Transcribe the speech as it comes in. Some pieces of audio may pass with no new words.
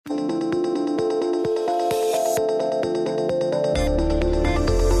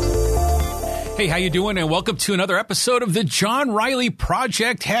Hey, how you doing? And welcome to another episode of the John Riley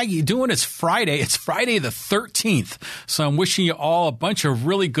Project. How you doing? It's Friday. It's Friday the 13th. So I'm wishing you all a bunch of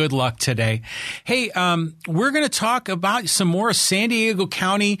really good luck today. Hey, we're going to talk about some more San Diego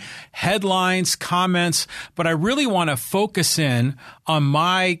County headlines, comments, but I really want to focus in on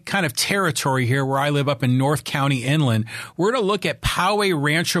my kind of territory here where I live up in North County Inland. We're going to look at Poway,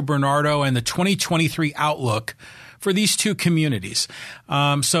 Rancho Bernardo, and the 2023 outlook for these two communities.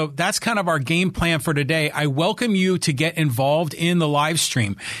 So that's kind of our game plan for today. I welcome you to get involved in the live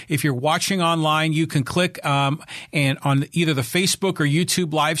stream. If you're watching online, you can click and on either the Facebook or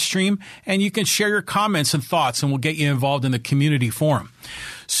YouTube live stream, and you can share your comments and thoughts, and we'll get you involved in the community forum.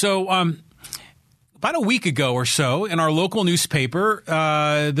 So about a week ago or so, in our local newspaper,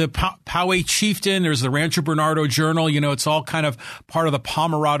 the Poway Chieftain, there's the Rancho Bernardo Journal. You know, it's all kind of part of the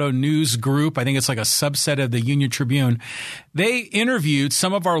Pomerado News Group. I think it's like a subset of the Union Tribune. They interviewed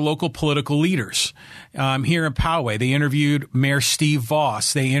some of our local political leaders here in Poway. They interviewed Mayor Steve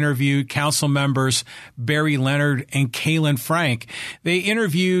Voss. They interviewed council members Barry Leonard and Kaylin Frank. They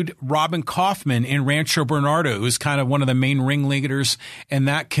interviewed Robin Kaufman in Rancho Bernardo, who's kind of one of the main ringleaders in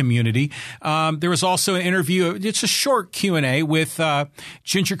that community. There was also an interview, it's a short Q&A with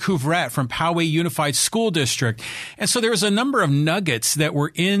Ginger Couvrette from Poway Unified School District. And so there was a number of nuggets that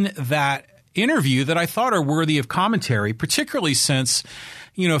were in that interview that I thought are worthy of commentary, particularly since,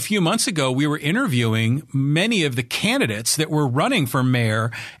 you know, a few months ago, we were interviewing many of the candidates that were running for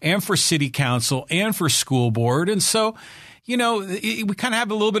mayor and for city council and for school board. And so, you know, we kind of have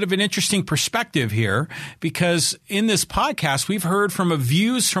a little bit of an interesting perspective here because in this podcast, we've heard from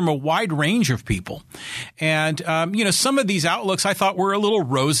views from a wide range of people. And, you know, some of these outlooks I thought were a little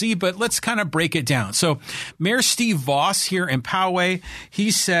rosy, but let's kind of break it down. So Mayor Steve Voss here in Poway,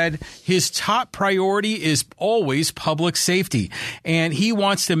 he said his top priority is always public safety. And he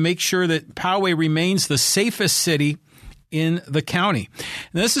wants to make sure that Poway remains the safest city in the county.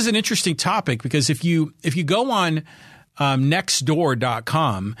 Now, this is an interesting topic because if you go on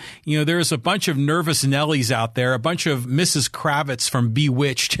Nextdoor.com, you know, there's a bunch of nervous Nellies out there, a bunch of Mrs. Kravitz from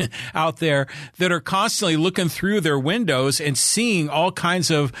Bewitched out there that are constantly looking through their windows and seeing all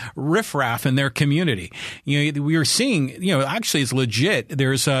kinds of riffraff in their community. You know, we are seeing, you know, actually it's legit.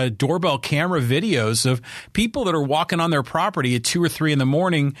 There's doorbell camera videos of people that are walking on their property at 2 or 3 in the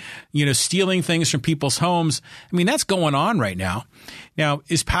morning, you know, stealing things from people's homes. I mean, that's going on right now. Now,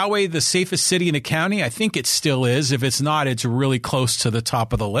 is Poway the safest city in the county? I think it still is. If it's not, it's really close to the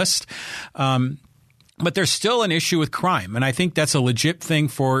top of the list. But there's still an issue with crime. And I think that's a legit thing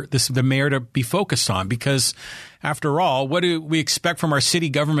for the mayor to be focused on because, after all, what do we expect from our city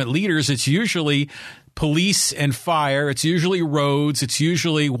government leaders? It's usually police and fire. It's usually roads. It's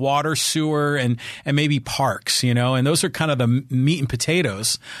usually water, sewer, and maybe parks, you know, and those are kind of the meat and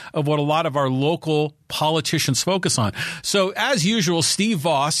potatoes of what a lot of our local politicians focus on. So as usual, Steve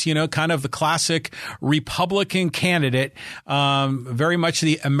Voss, you know, kind of the classic Republican candidate, very much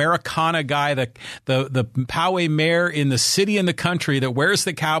the Americana guy, the Poway mayor in the city and the country that wears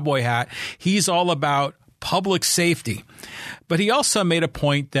the cowboy hat. He's all about public safety. But he also made a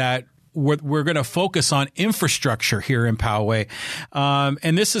point that we're going to focus on infrastructure here in Poway.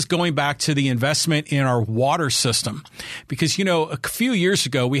 And this is going back to the investment in our water system. Because, you know, a few years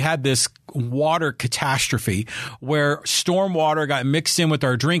ago, we had this water catastrophe where stormwater got mixed in with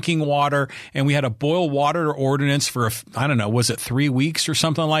our drinking water and we had a boil water ordinance for, I don't know, was it 3 weeks or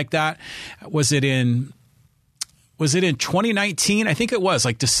something like that? Was it in 2019? I think it was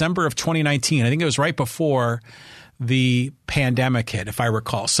like December of 2019. I think it was right before the pandemic hit, if I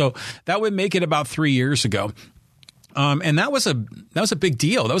recall. So that would make it about 3 years ago. And that was a big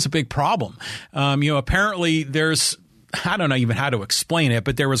deal. That was a big problem. You know, apparently there's, I don't know even how to explain it,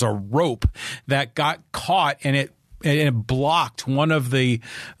 but there was a rope that got caught and it blocked one of the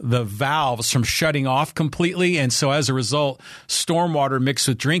valves from shutting off completely. And so as a result, stormwater mixed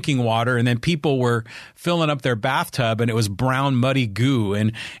with drinking water, and then people were filling up their bathtub and it was brown, muddy goo.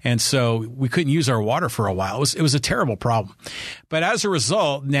 And so we couldn't use our water for a while. It was a terrible problem. But as a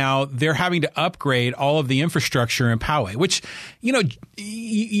result, now they're having to upgrade all of the infrastructure in Poway, which, you know,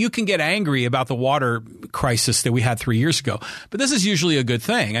 you can get angry about the water crisis that we had 3 years ago, but this is usually a good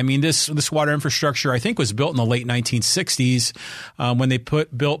thing. I mean, this water infrastructure, I think, was built in the late 1960s when they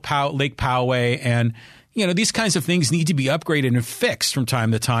built Lake Poway, and you know, these kinds of things need to be upgraded and fixed from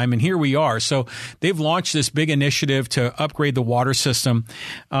time to time. And here we are. So they've launched this big initiative to upgrade the water system.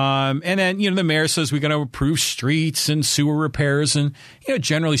 And then, you know, the mayor says we're going to improve streets and sewer repairs. And, you know,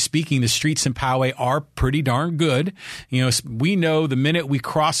 generally speaking, the streets in Poway are pretty darn good. You know, we know the minute we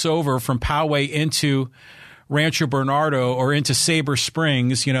cross over from Poway into Rancho Bernardo or into Sabre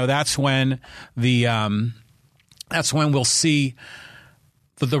Springs, that's when we'll see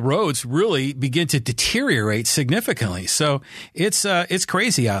the roads really begin to deteriorate significantly. So it's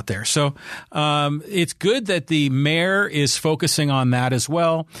crazy out there. So it's good that the mayor is focusing on that as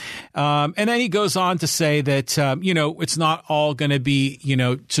well. And then he goes on to say that, it's not all going to be,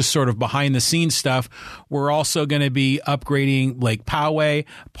 just sort of behind the scenes stuff. We're also going to be upgrading Lake Poway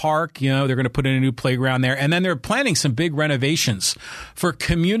Park. They're going to put in a new playground there. And then they're planning some big renovations for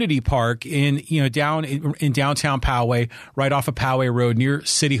Community Park down in downtown Poway, right off of Poway Road near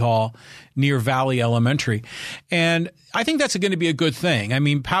City Hall, near Valley Elementary. And I think that's going to be a good thing. I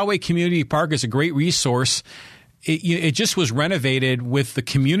mean, Poway Community Park is a great resource. It just was renovated with the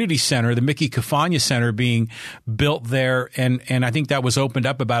community center, the Mickey Cafagna Center being built there. And I think that was opened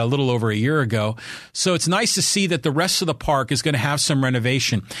up about a little over a year ago. So it's nice to see that the rest of the park is going to have some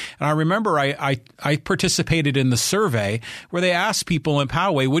renovation. And I remember I participated in the survey where they asked people in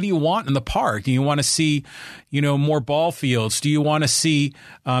Poway, what do you want in the park? Do you want to see, more ball fields? Do you want to see,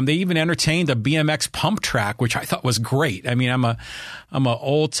 they even entertained a BMX pump track, which I thought was great. I mean, I'm a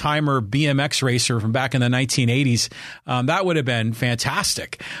old timer BMX racer from back in the 1980s. That would have been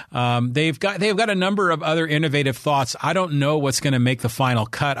fantastic. They've got a number of other innovative thoughts. I don't know what's going to make the final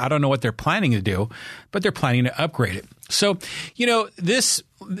cut. I don't know what they're planning to do, but they're planning to upgrade it. So,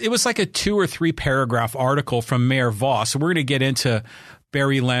 it was like a 2 or 3 paragraph article from Mayor Voss. So we're going to get into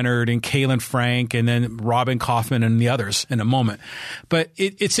Barry Leonard and Kaylin Frank and then Robin Kaufman and the others in a moment. But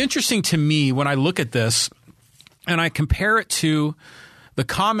it's interesting to me when I look at this and I compare it to the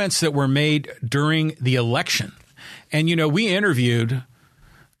comments that were made during the election. And, we interviewed,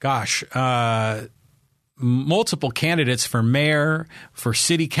 multiple candidates for mayor, for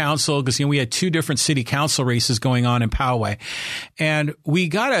city council, because, we had 2 different city council races going on in Poway. And we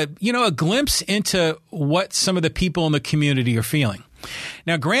got a glimpse into what some of the people in the community are feeling.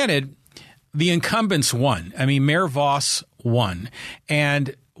 Now, granted, the incumbents won. I mean, Mayor Voss won.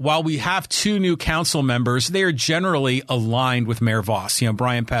 And while we have 2 new council members, they are generally aligned with Mayor Voss,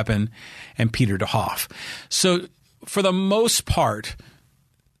 Brian Pepin and Peter DeHoff. So for the most part,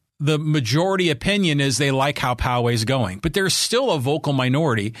 the majority opinion is they like how Poway's going. But there's still a vocal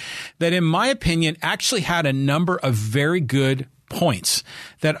minority that, in my opinion, actually had a number of very good points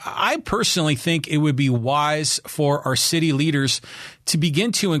that I personally think it would be wise for our city leaders to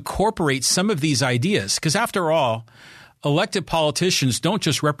begin to incorporate some of these ideas. Because after all, elected politicians don't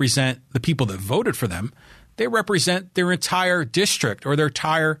just represent the people that voted for them. They represent their entire district or their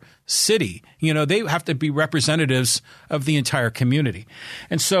entire city. They have to be representatives of the entire community.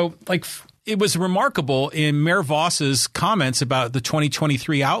 And so, it was remarkable in Mayor Voss's comments about the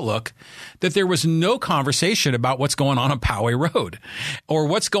 2023 outlook that there was no conversation about what's going on Poway Road or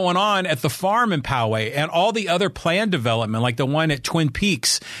what's going on at the farm in Poway and all the other planned development, like the one at Twin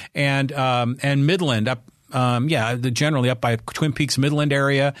Peaks and Midland up. Generally up by Twin Peaks, Midland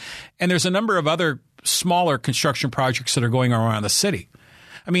area. And there's a number of other smaller construction projects that are going on around the city.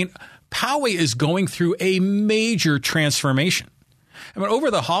 I mean, Poway is going through a major transformation. I mean, over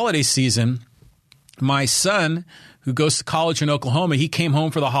the holiday season, my son, who goes to college in Oklahoma, he came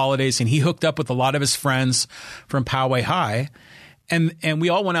home for the holidays and he hooked up with a lot of his friends from Poway High. And we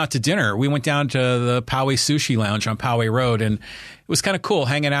all went out to dinner. We went down to the Poway Sushi Lounge on Poway Road, and it was kind of cool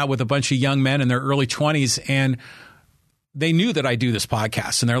hanging out with a bunch of young men in their early 20s. And they knew that I do this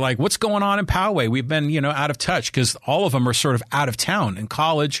podcast, and they're like, what's going on in Poway? We've been, out of touch, because all of them are sort of out of town in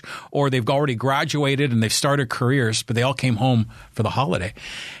college, or they've already graduated and they've started careers, but they all came home for the holiday.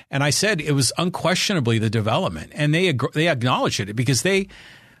 And I said it was unquestionably the development, and they acknowledged it because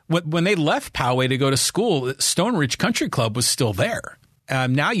when they left Poway to go to school, Stone Ridge Country Club was still there.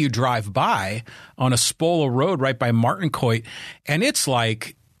 Now you drive by on Espola Road right by Martin Coit, and it's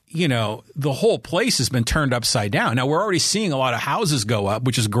like, the whole place has been turned upside down. Now, we're already seeing a lot of houses go up,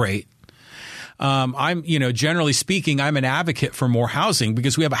 which is great. I'm, generally speaking, I'm an advocate for more housing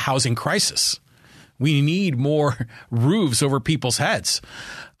because we have a housing crisis. We need more roofs over people's heads.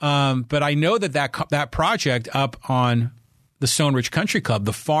 But I know that project up on the Stone Ridge Country Club,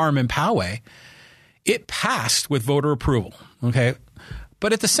 the farm in Poway, it passed with voter approval. Okay.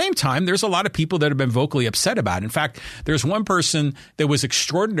 But at the same time, there's a lot of people that have been vocally upset about it. In fact, there's one person that was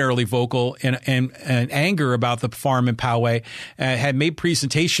extraordinarily vocal and anger about the farm in Poway, had made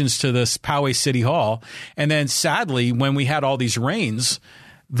presentations to this Poway City Hall. And then sadly, when we had all these rains,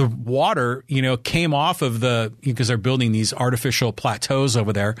 the water, came off of because they're building these artificial plateaus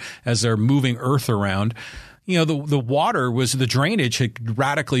over there as they're moving earth around. The water the drainage had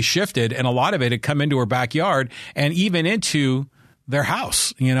radically shifted, and a lot of it had come into her backyard and even into their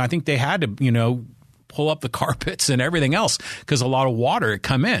house. I think they had to, pull up the carpets and everything else because a lot of water had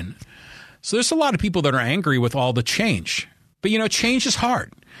come in. So there's a lot of people that are angry with all the change. But, change is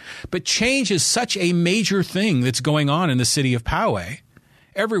hard. But change is such a major thing that's going on in the city of Poway.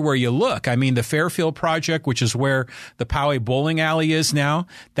 Everywhere you look. I mean, the Fairfield project, which is where the Poway bowling alley is now,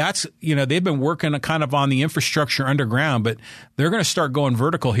 that's, they've been working kind of on the infrastructure underground, but they're going to start going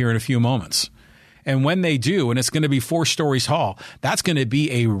vertical here in a few moments. And when they do, and it's going to be 4 stories tall, that's going to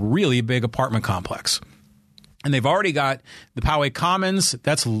be a really big apartment complex. And they've already got the Poway Commons.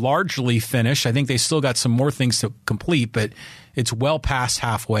 That's largely finished. I think they still got some more things to complete, but it's well past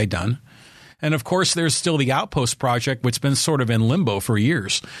halfway done. And of course, there's still the Outpost project, which has been sort of in limbo for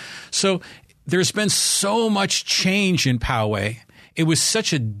years. So there's been so much change in Poway. It was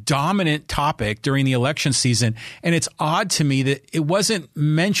such a dominant topic during the election season. And it's odd to me that it wasn't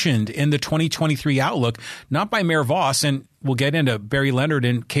mentioned in the 2023 outlook, not by Mayor Voss, and we'll get into Barry Leonard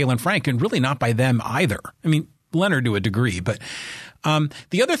and Kaylin Frank, and really not by them either. I mean, Leonard to a degree. But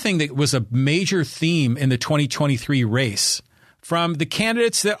the other thing that was a major theme in the 2023 race from the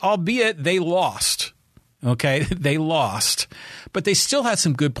candidates that, albeit they lost, okay, they lost, but they still had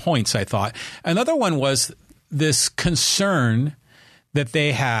some good points, I thought. Another one was this concern that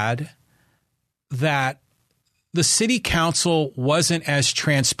they had that the city council wasn't as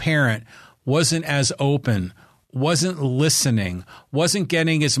transparent, wasn't as open, wasn't listening, wasn't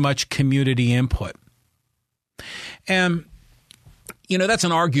getting as much community input. And that's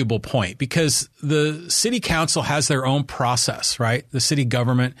an arguable point because the city council has their own process, right? The city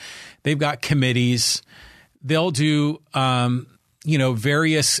government, they've got committees. They'll do,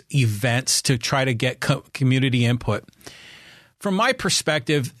 various events to try to get community input. From my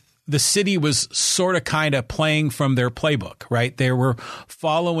perspective, the city was sort of kind of playing from their playbook, right? They were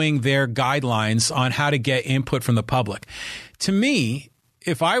following their guidelines on how to get input from the public. To me,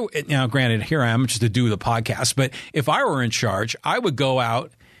 now granted, here I am just to do the podcast, but if I were in charge, I would go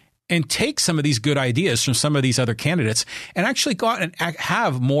out and take some of these good ideas from some of these other candidates and actually go out and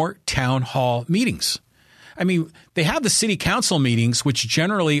have more town hall meetings. I mean, they have the city council meetings, which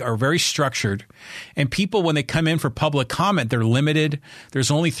generally are very structured, and people, when they come in for public comment, they're limited.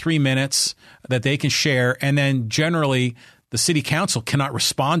 There's only 3 minutes that they can share, and then generally the city council cannot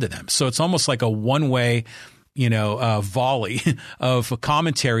respond to them. So it's almost like a one-way volley of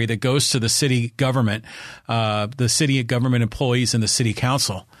commentary that goes to the city government employees and the city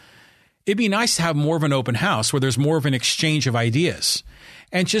council. It'd be nice to have more of an open house where there's more of an exchange of ideas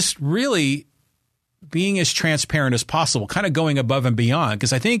and just really being as transparent as possible, kind of going above and beyond.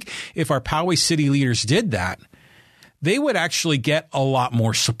 Because I think if our Poway city leaders did that, they would actually get a lot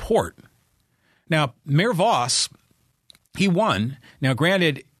more support. Now, Mayor Voss, he won. Now,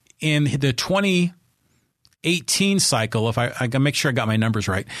 granted, in the 2018 cycle, if I can make sure I got my numbers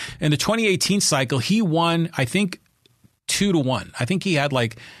right, in the 2018 cycle, he won, I think, 2-1. I think he had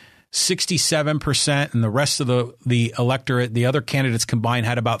like 67%, and the rest of the electorate, the other candidates combined,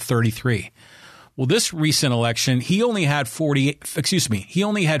 had about 33%. Well, this recent election, he only had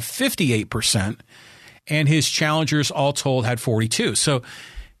 58%, and his challengers all told had 42%. So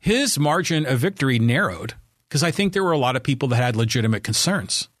his margin of victory narrowed because I think there were a lot of people that had legitimate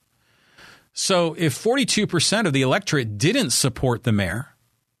concerns. So if 42% of the electorate didn't support the mayor,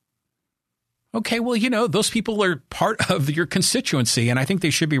 okay, well, those people are part of your constituency, and I think they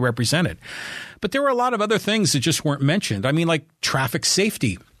should be represented. But there were a lot of other things that just weren't mentioned. I mean, like traffic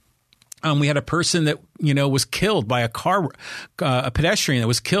safety. We had a person that, was killed by a pedestrian that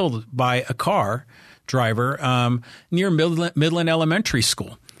was killed by a car driver near Midland Elementary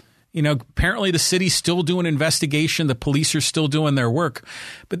School. Apparently the city's still doing an investigation. The police are still doing their work.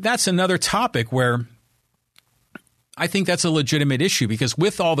 But that's another topic where I think that's a legitimate issue because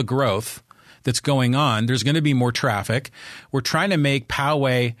with all the growth that's going on, there's going to be more traffic. We're trying to make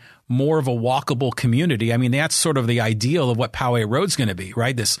Poway more of a walkable community. I mean, that's sort of the ideal of what Poway Road's going to be,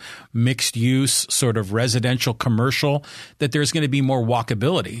 right? This mixed use sort of residential commercial, that there's going to be more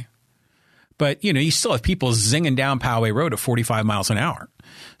walkability. But, you still have people zinging down Poway Road at 45 miles an hour.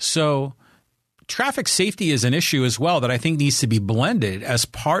 So traffic safety is an issue as well that I think needs to be blended as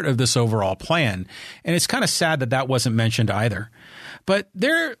part of this overall plan. And it's kind of sad that that wasn't mentioned either. But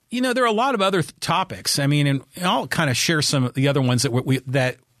there are a lot of other topics. I mean, and I'll kind of share some of the other ones that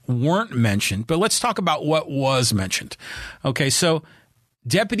that weren't mentioned. But let's talk about what was mentioned. Okay, so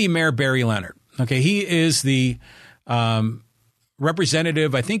Deputy Mayor Barry Leonard. Okay, he is the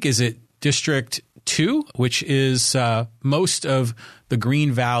representative, I think, is it District 2, which is most of the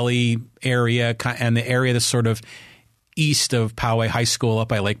Green Valley area and the area that's sort of east of Poway High School up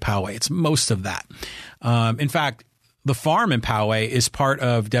by Lake Poway. It's most of that. In fact, the farm in Poway is part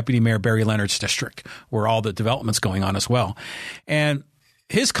of Deputy Mayor Barry Leonard's district, where all the development's going on as well. And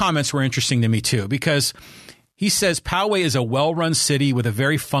his comments were interesting to me too, because he says Poway is a well-run city with a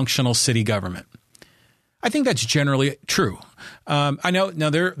very functional city government. I think that's generally true. I know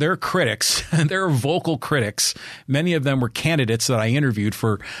now there are critics, there are vocal critics. Many of them were candidates that I interviewed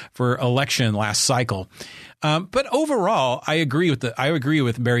for election last cycle. But overall, I agree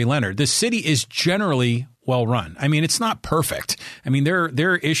with Barry Leonard. The city is generally well run. I mean, it's not perfect. I mean, there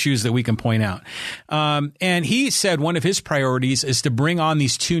are issues that we can point out. And he said one of his priorities is to bring on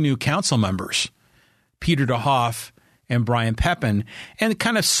these two new council members, Peter DeHoff and Brian Pepin, and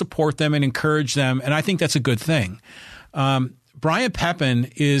kind of support them and encourage them. And I think that's a good thing. Brian Pepin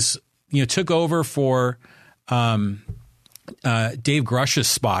took over for Dave Grush's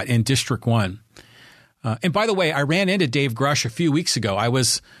spot in District 1. And by the way, I ran into Dave Grush a few weeks ago. I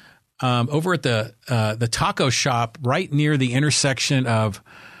was over at the taco shop right near the intersection of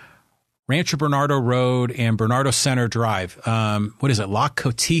Rancho Bernardo Road and Bernardo Center Drive. What is it? La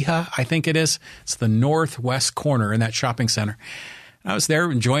Cotija, I think it is. It's the northwest corner in that shopping center. I was there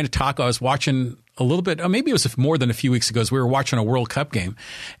enjoying a taco. I was watching a little bit. Maybe it was more than a few weeks ago. As we were watching a World Cup game,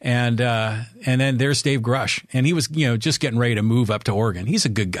 and then there's Dave Grush, and he was just getting ready to move up to Oregon. He's a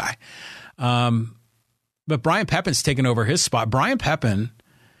good guy, but Brian Pepin's taken over his spot. Brian Pepin,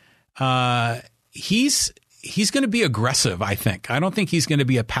 he's going to be aggressive, I think. I don't think he's going to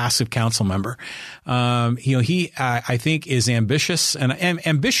be a passive council member. He I think is ambitious, and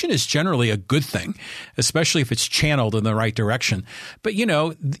ambition is generally a good thing, especially if it's channeled in the right direction. But,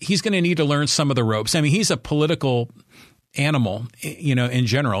 he's going to need to learn some of the ropes. I mean, he's a political animal, in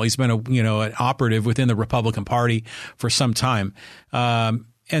general. He's been an operative within the Republican Party for some time.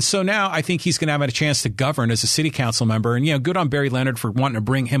 And so now I think he's going to have a chance to govern as a city council member. And, good on Barry Leonard for wanting to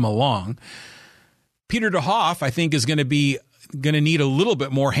bring him along. Peter DeHoff, I think, is going to need a little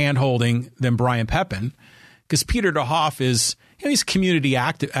bit more hand-holding than Brian Pepin, because Peter DeHoff is he's a community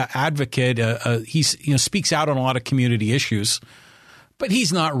advocate. He speaks out on a lot of community issues, but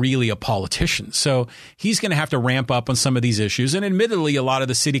he's not really a politician. So he's going to have to ramp up on some of these issues. And admittedly, a lot of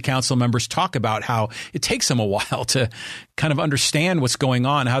the city council members talk about how it takes them a while to kind of understand what's going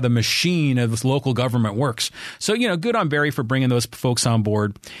on, how the machine of local government works. So, good on Barry for bringing those folks on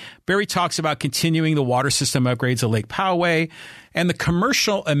board. Barry talks about continuing the water system upgrades at Lake Poway and the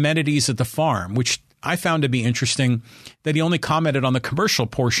commercial amenities at the farm, which I found to be interesting that he only commented on the commercial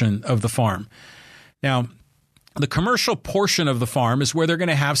portion of the farm. Now, the commercial portion of the farm is where they're going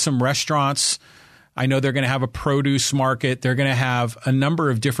to have some restaurants. I know they're going to have a produce market. They're going to have a number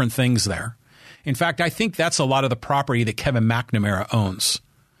of different things there. In fact, I think that's a lot of the property that Kevin McNamara owns.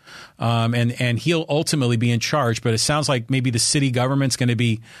 And he'll ultimately be in charge. But it sounds like maybe the city government's going to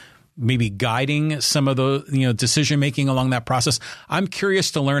be maybe guiding some of the decision making along that process. I'm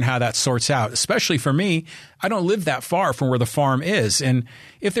curious to learn how that sorts out, especially for me. I don't live that far from where the farm is, and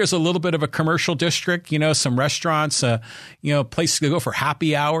if there's a little bit of a commercial district, some restaurants, place to go for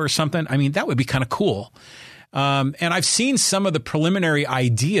happy hour or something, I mean, that would be kind of cool. And I've seen some of the preliminary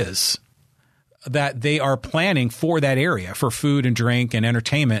ideas that they are planning for that area for food and drink and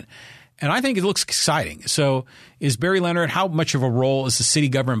entertainment. And I think it looks exciting. So is Barry Leonard, how much of a role is the city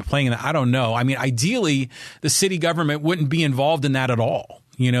government playing in that? I don't know. I mean, ideally, the city government wouldn't be involved in that at all.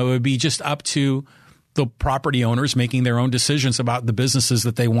 It would be just up to the property owners making their own decisions about the businesses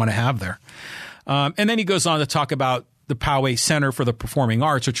that they want to have there. And then he goes on to talk about the Poway Center for the Performing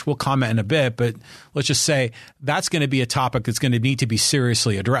Arts, which we'll comment in a bit. But let's just say that's going to be a topic that's going to need to be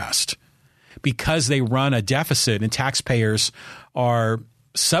seriously addressed because they run a deficit and taxpayers are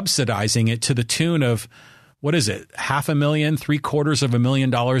subsidizing it to the tune of, what is it, $500,000,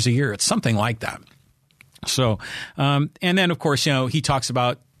 $750,000 a year. It's something like that. So, and then of course, he talks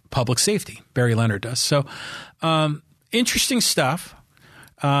about public safety. Barry Leonard does. So, interesting stuff.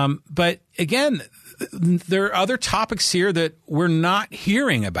 But again, there are other topics here that we're not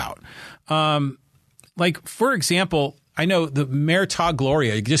hearing about. Like, for example, I know the Mayor Todd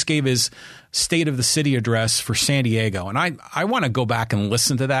Gloria just gave his State of the City address for San Diego. And I want to go back and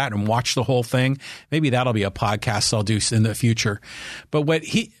listen to that and watch the whole thing. Maybe that'll be a podcast I'll do in the future. But what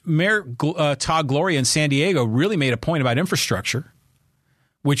Mayor Todd Gloria in San Diego really made a point about infrastructure,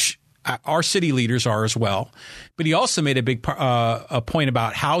 which our city leaders are as well. But he also made a big a point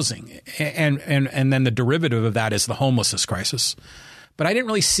about housing. And then the derivative of that is the homelessness crisis. But I didn't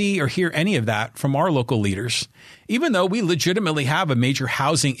really see or hear any of that from our local leaders, even though we legitimately have a major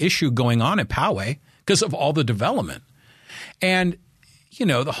housing issue going on in Poway because of all the development. And, we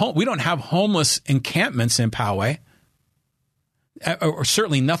don't have homeless encampments in Poway, or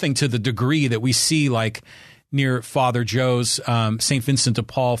certainly nothing to the degree that we see like near Father Joe's, St. Vincent de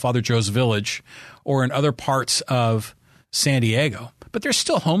Paul, Father Joe's Village, or in other parts of San Diego. But there's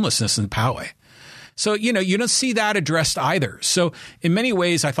still homelessness in Poway. So, you don't see that addressed either. So in many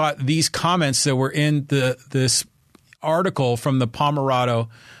ways, I thought these comments that were in this article from the Pomerado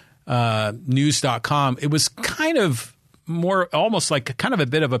news.com, it was kind of more almost like kind of a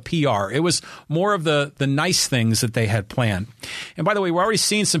bit of a PR. It was more of the nice things that they had planned. And by the way, we're already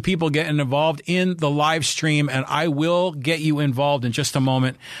seeing some people getting involved in the live stream, and I will get you involved in just a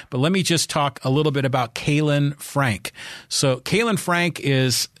moment. But let me just talk a little bit about Kaylin Frank. So Kaylin Frank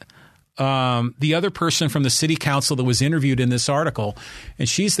is the other person from the city council that was interviewed in this article, and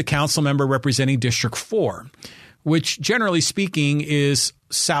she's the council member representing District 4, which generally speaking is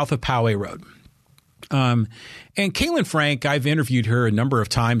south of Poway Road. And Kaylin Frank, I've interviewed her a number of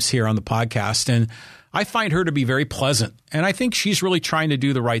times here on the podcast, and I find her to be very pleasant. And I think she's really trying to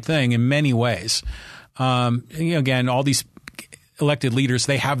do the right thing in many ways. Again, all these elected leaders,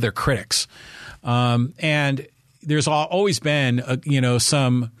 they have their critics. And there's always been,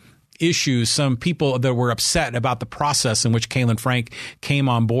 some issues, some people that were upset about the process in which Kaylin Frank came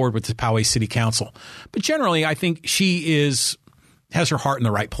on board with the Poway City Council. But generally, I think she has her heart in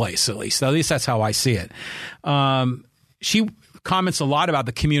the right place, at least. At least that's how I see it. She comments a lot about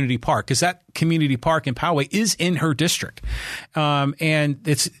the community park because that community park in Poway is in her district. And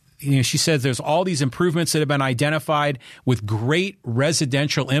it's, she says there's all these improvements that have been identified with great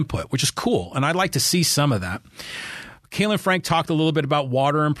residential input, which is cool. And I'd like to see some of that. Kaylin Frank talked a little bit about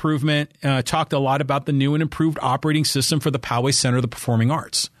water improvement, talked a lot about the new and improved operating system for the Poway Center of the Performing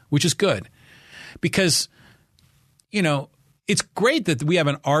Arts, which is good because, it's great that we have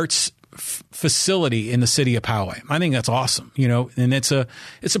an arts facility in the city of Poway. I think that's awesome, and it's a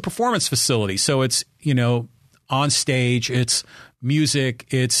performance facility. So it's, on stage, it's music,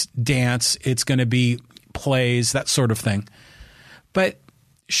 it's dance, it's going to be plays, that sort of thing. But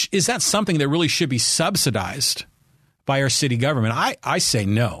is that something that really should be subsidized by our city government? I say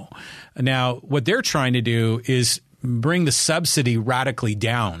no. Now, what they're trying to do is bring the subsidy radically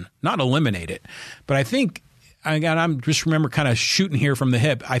down, not eliminate it. But I think, again, I'm just remember kind of shooting here from the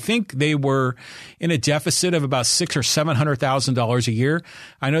hip. I think they were in a deficit of about $600,000 or $700,000 a year.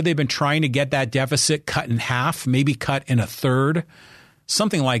 I know they've been trying to get that deficit cut in half, maybe cut in a third,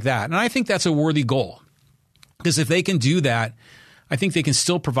 something like that. And I think that's a worthy goal because if they can do that, I think they can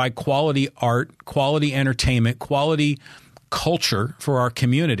still provide quality art, quality entertainment, quality culture for our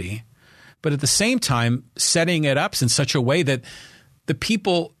community, but at the same time, setting it up in such a way that the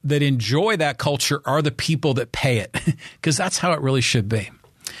people that enjoy that culture are the people that pay it, because that's how it really should be.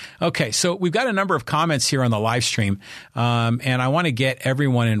 Okay, so we've got a number of comments here on the live stream, and I want to get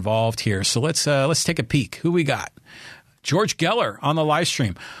everyone involved here. So let's take a peek. Who we got? George Geller on the live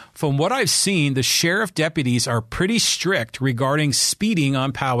stream. From what I've seen, the sheriff deputies are pretty strict regarding speeding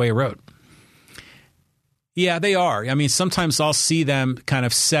on Poway Road. Yeah, they are. I mean, sometimes I'll see them kind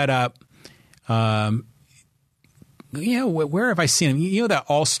of set up. Where have I seen them? That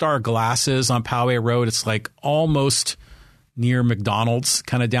All-Star Glasses on Poway Road. It's like almost near McDonald's,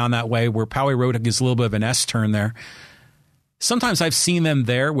 kind of down that way, where Poway Road gives a little bit of an S-turn there. Sometimes I've seen them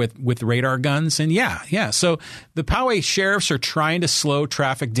there with radar guns. And yeah. So the Poway sheriffs are trying to slow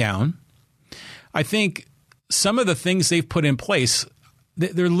traffic down. I think some of the things they've put in place,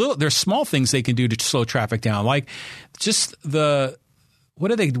 they're small things they can do to slow traffic down. Like just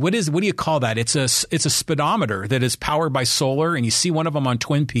what do you call that? It's a speedometer that is powered by solar, and you see one of them on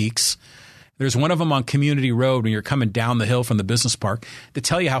Twin Peaks. There's one of them on Community Road when you're coming down the hill from the business park to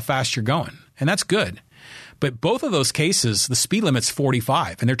tell you how fast you're going. And that's good. But both of those cases, the speed limit's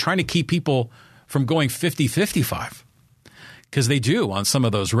 45, and they're trying to keep people from going 50, 55 because they do on some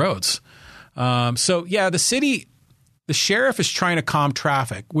of those roads. The sheriff is trying to calm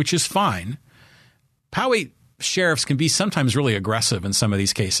traffic, which is fine. Poway sheriffs can be sometimes really aggressive in some of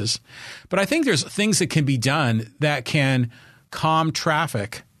these cases. But I think there's things that can be done that can calm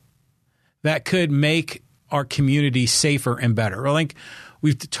traffic that could make our community safer and better. Like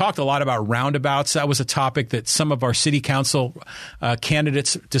we've talked a lot about roundabouts. That was a topic that some of our city council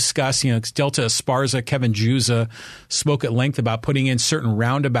candidates discussed. Delta Esparza, Kevin Juza spoke at length about putting in certain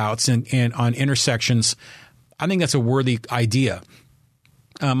roundabouts and on intersections. I think that's a worthy idea.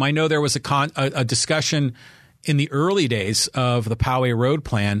 I know there was a discussion in the early days of the Poway Road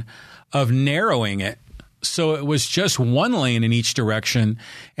plan of narrowing it so it was just one lane in each direction,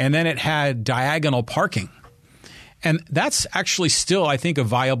 and then it had diagonal parking. And that's actually still, I think, a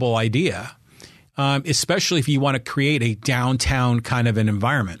viable idea, especially if you want to create a downtown kind of an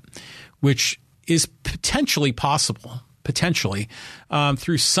environment, which is potentially possible,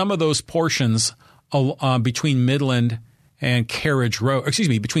 through some of those portions between Midland and Carriage Road,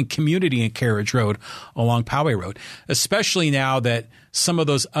 between Community and Carriage Road along Poway Road, especially now that some of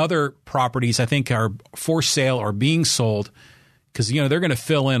those other properties I think are for sale or being sold because, they're going to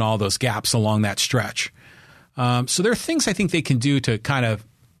fill in all those gaps along that stretch. So there are things I think they can do to kind of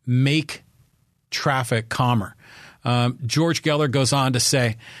make traffic calmer. George Geller goes on to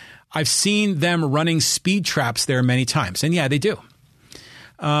say, I've seen them running speed traps there many times. And yeah, they do.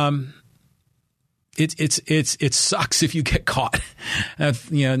 It sucks if you get caught.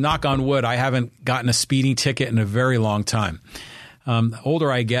 Knock on wood, I haven't gotten a speeding ticket in a very long time. The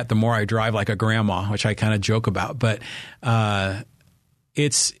older I get, the more I drive like a grandma, which I kind of joke about. But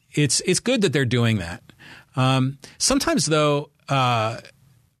it's good that they're doing that. Sometimes, though,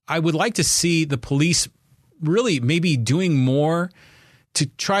 I would like to see the police really maybe doing more to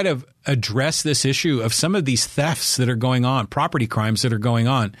try to address this issue of some of these thefts that are going on, property crimes that are going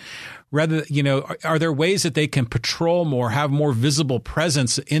on. Rather, are there ways that they can patrol more, have more visible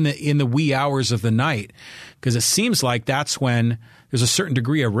presence in the wee hours of the night? Because it seems like that's when there's a certain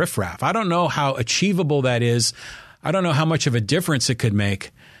degree of riffraff. I don't know how achievable that is. I don't know how much of a difference it could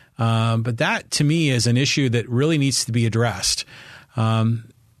make. But that, to me, is an issue that really needs to be addressed.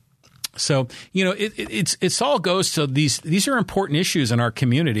 So, it's all goes to these are important issues in our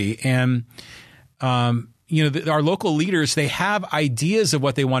community. And, our local leaders, they have ideas of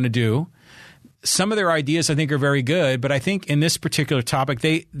what they want to do. Some of their ideas, I think, are very good. But I think in this particular topic,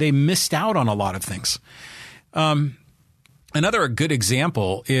 they missed out on a lot of things. Another good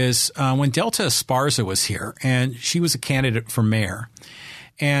example is when Delta Esparza was here, and she was a candidate for mayor.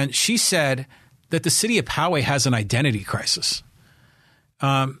 And she said that the city of Poway has an identity crisis.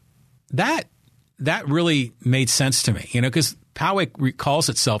 That really made sense to me, because Poway calls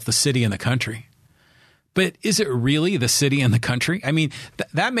itself the city in the country. But is it really the city in the country? I mean,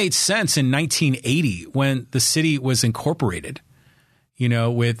 that made sense in 1980 when the city was incorporated,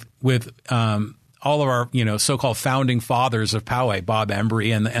 with all of our, so-called founding fathers of Poway, Bob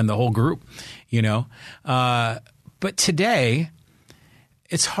Embry and the whole group, But today,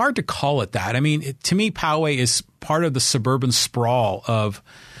 it's hard to call it that. I mean, to me, Poway is part of the suburban sprawl of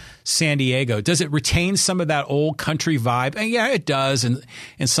San Diego. Does it retain some of that old country vibe? And yeah, it does in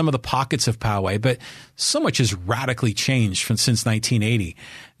some of the pockets of Poway, but so much has radically changed since 1980.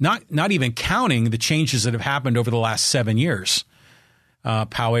 Not even counting the changes that have happened over the last 7 years.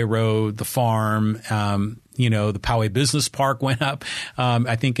 Poway Road, the farm, the Poway Business Park went up,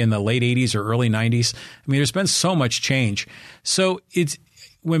 I think in the late 80s or early 90s. I mean, there's been so much change. So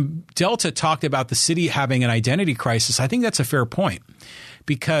when Delta talked about the city having an identity crisis, I think that's a fair point.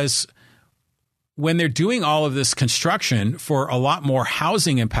 Because when they're doing all of this construction for a lot more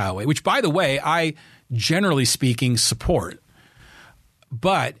housing in Poway, which, by the way, I generally speaking support,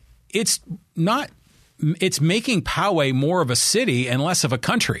 but it's making Poway more of a city and less of a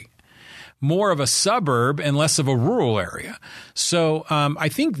country, more of a suburb and less of a rural area. So I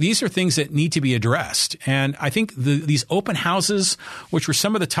think these are things that need to be addressed. And I think these open houses, which were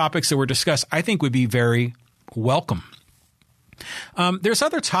some of the topics that were discussed, I think would be very welcome. There's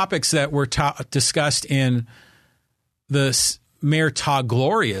other topics that were discussed in the Mayor Todd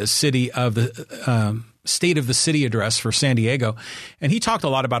Gloria's State of the City address for San Diego. And he talked a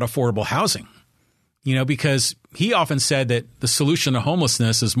lot about affordable housing, because he often said that the solution to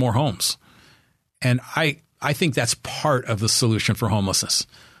homelessness is more homes. And I think that's part of the solution for homelessness.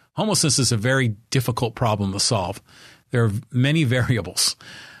 Homelessness is a very difficult problem to solve. There are many variables,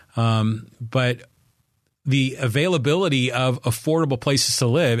 but the availability of affordable places to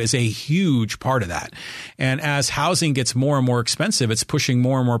live is a huge part of that. And as housing gets more and more expensive, it's pushing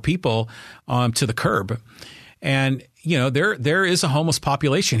more and more people to the curb. And, there is a homeless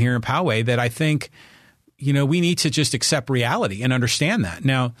population here in Poway that I think, we need to just accept reality and understand that.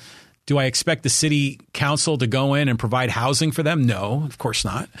 Now, do I expect the city council to go in and provide housing for them? No, of course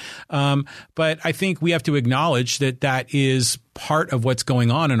not. But I think we have to acknowledge that is part of what's going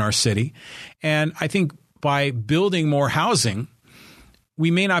on in our city. And I think by building more housing,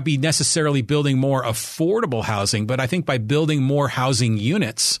 we may not be necessarily building more affordable housing, but I think by building more housing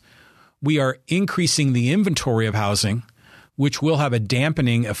units, we are increasing the inventory of housing, which will have a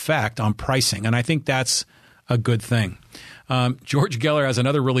dampening effect on pricing. And I think that's a good thing. George Geller has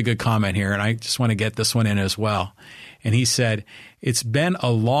another really good comment here, and I just want to get this one in as well. And he said, "It's been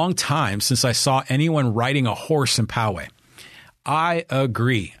a long time since I saw anyone riding a horse in Poway." I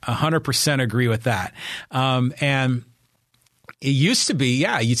agree, 100% agree with that. And it used to be,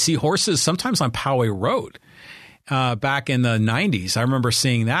 you'd see horses sometimes on Poway Road back in the 90s. I remember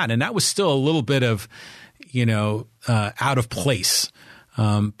seeing that, and that was still a little bit of, out of place.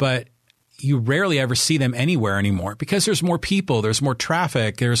 But you rarely ever see them anywhere anymore because there's more people, there's more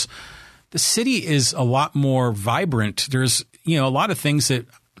traffic, the city is a lot more vibrant. There's, a lot of things that,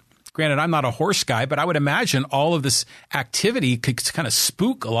 granted, I'm not a horse guy, but I would imagine all of this activity could kind of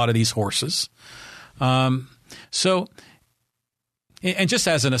spook a lot of these horses. So, and just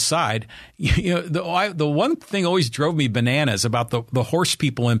as an aside, the one thing always drove me bananas about the horse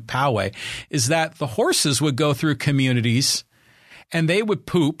people in Poway is that the horses would go through communities and they would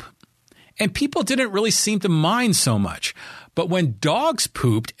poop, and people didn't really seem to mind so much. But when dogs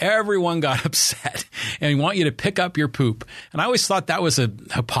pooped, everyone got upset and want you to pick up your poop. And I always thought that was a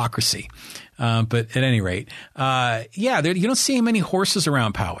hypocrisy. But at any rate, you don't see many horses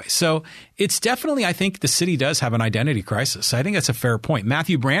around Poway. So it's definitely, I think the city does have an identity crisis. I think that's a fair point.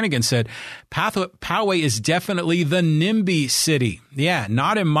 Matthew Brannigan said, Poway is definitely the NIMBY city. Yeah,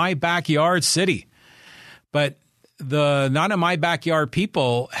 not in my backyard city. But the not in my backyard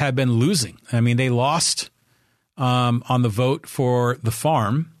people have been losing. I mean, they lost on the vote for the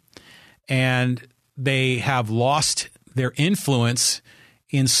farm, and they have lost their influence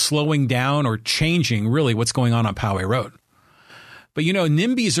in slowing down or changing really what's going on Poway Road. But,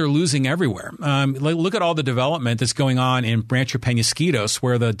 NIMBYs are losing everywhere. Look at all the development that's going on in Rancho Penasquitos,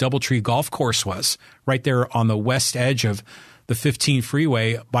 where the Doubletree Golf Course was, right there on the west edge of the 15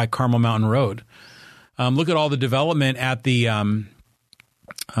 freeway by Carmel Mountain Road. Look at all the development at the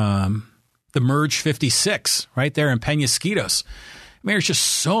Merge 56 right there in Penasquitos. I mean, there's just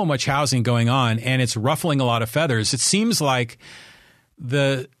so much housing going on, and it's ruffling a lot of feathers. It seems like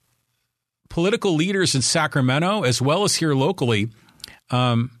the political leaders in Sacramento, as well as here locally,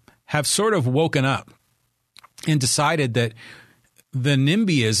 have sort of woken up and decided that the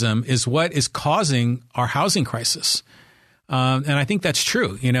NIMBYism is what is causing our housing crisis. And I think that's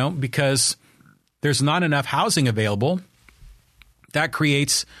true, because there's not enough housing available. That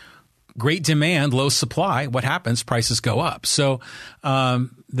creates great demand, low supply. What happens? Prices go up. So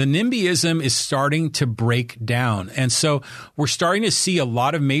the NIMBYism is starting to break down. And so we're starting to see a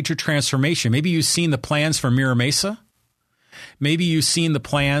lot of major transformation. Maybe you've seen the plans for Mira Mesa. Maybe you've seen the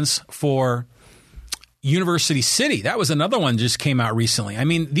plans for University City. That was another one that just came out recently. I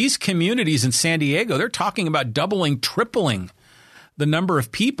mean, these communities in San Diego, they're talking about doubling, tripling the number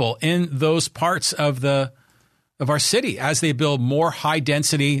of people in those parts of our city as they build more high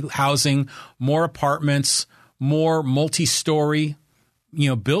density housing, more apartments, more multi-story,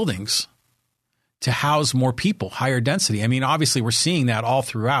 buildings to house more people, higher density. I mean, obviously we're seeing that all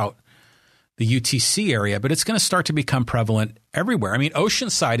throughout the UTC area, but it's going to start to become prevalent everywhere. I mean,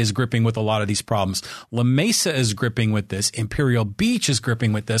 Oceanside is gripping with a lot of these problems. La Mesa is gripping with this. Imperial Beach is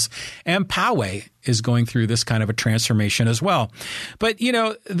gripping with this. And Poway is going through this kind of a transformation as well. But,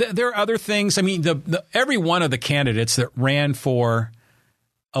 there are other things. I mean, every one of the candidates that ran for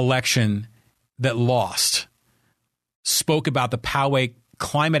election that lost spoke about the Poway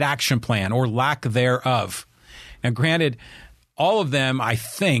Climate Action Plan or lack thereof. Now, granted, all of them, I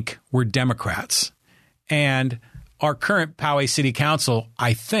think, were Democrats. And our current Poway City Council,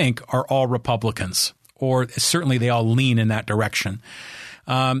 I think, are all Republicans, or certainly they all lean in that direction.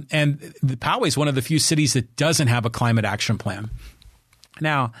 And Poway is one of the few cities that doesn't have a climate action plan.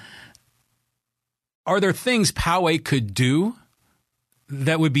 Now, are there things Poway could do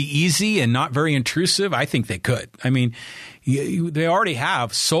that would be easy and not very intrusive? I think they could. I mean, they already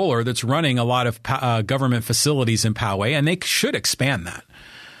have solar that's running a lot of government facilities in Poway, and they should expand that.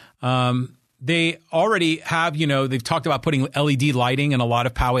 They already have, they've talked about putting LED lighting in a lot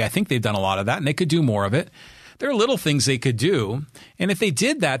of Poway. I think they've done a lot of that, and they could do more of it. There are little things they could do. And if they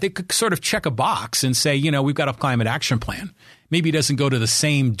did that, they could sort of check a box and say, we've got a climate action plan. Maybe it doesn't go to the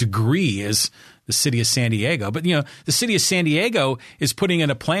same degree as the city of San Diego. But, the city of San Diego is putting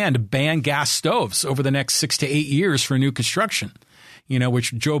in a plan to ban gas stoves over the next 6 to 8 years for new construction,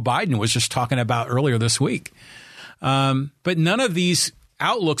 which Joe Biden was just talking about earlier this week. But none of these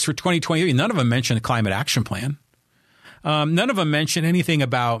outlooks for 2023, none of them mention a climate action plan. None of them mention anything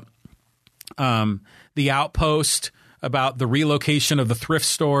about the outpost, about the relocation of the thrift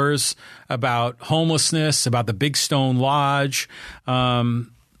stores, about homelessness, about the Big Stone Lodge. There's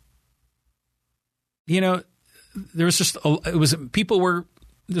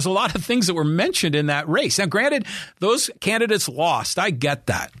a lot of things that were mentioned in that race. Now, granted, those candidates lost. I get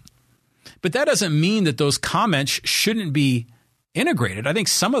that. But that doesn't mean that those comments shouldn't be integrated. I think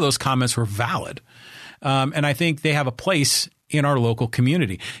some of those comments were valid. And I think they have a place in our local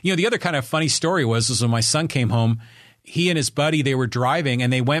community. The other kind of funny story was when my son came home, he and his buddy, they were driving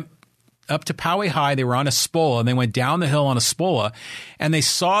and they went up to Poway High. They were on Espola and they went down the hill on Espola and they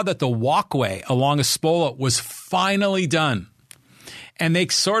saw that the walkway along Espola was finally done. And they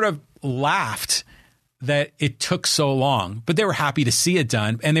sort of laughed that it took so long, but they were happy to see it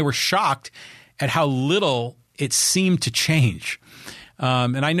done, and they were shocked at how little it seemed to change.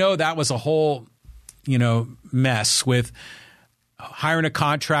 And I know that was a whole, mess with hiring a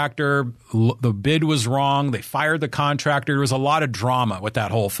contractor. The bid was wrong. They fired the contractor. There was a lot of drama with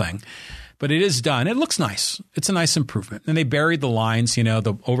that whole thing. But it is done. It looks nice. It's a nice improvement. And they buried the lines,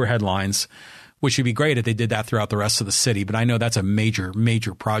 the overhead lines, which would be great if they did that throughout the rest of the city. But I know that's a major,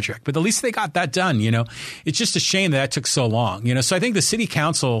 major project. But at least they got that done, It's just a shame that took so long, So I think the city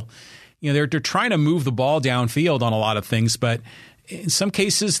council, they're trying to move the ball downfield on a lot of things. But in some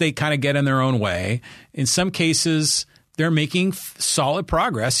cases, they kind of get in their own way. In some cases, they're making solid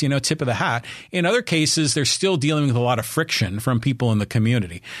progress, tip of the hat. In other cases, they're still dealing with a lot of friction from people in the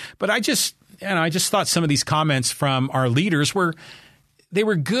community. But I just thought some of these comments from our leaders were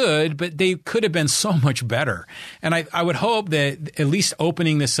good, but they could have been so much better. And I would hope that at least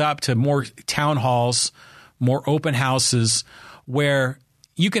opening this up to more town halls, more open houses, where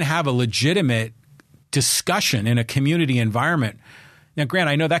you can have a legitimate discussion in a community environment. Now, Grant,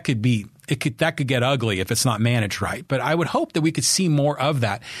 I know that could get ugly if it's not managed right, but I would hope that we could see more of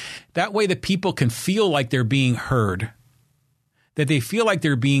that. That way that people can feel like they're being heard, that they feel like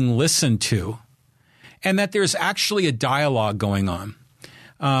they're being listened to, and that there's actually a dialogue going on.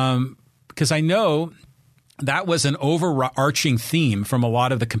 Because I know that was an overarching theme from a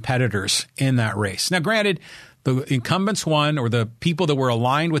lot of the competitors in that race. Now, granted, the incumbents won, or the people that were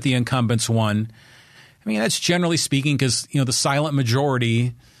aligned with the incumbents won. I mean, that's generally speaking because, the silent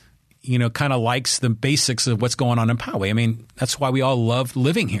majority, kind of likes the basics of what's going on in Poway. I mean, that's why we all love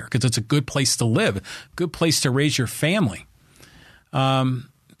living here, because it's a good place to live, good place to raise your family.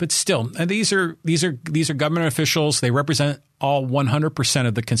 But still, and these are government officials. They represent all 100%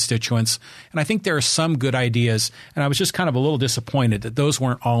 of the constituents. And I think there are some good ideas. And I was just kind of a little disappointed that those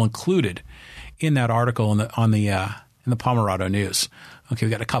weren't all included in that article in the Pomerado News. Okay, we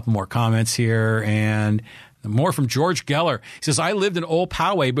got a couple more comments here, and more from George Geller. He says, I lived in Old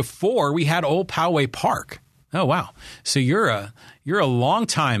Poway before we had Old Poway Park. Oh, wow. So you're a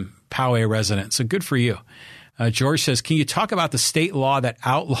longtime Poway resident, so good for you. George says, can you talk about the state law that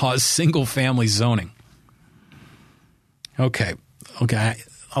outlaws single-family zoning? Okay.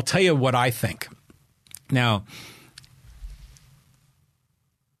 I'll tell you what I think. Now,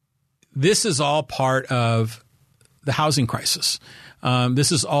 this is all part of the housing crisis.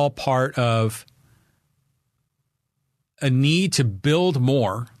 This is all part of a need to build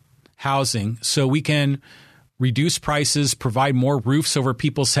more housing so we can reduce prices, provide more roofs over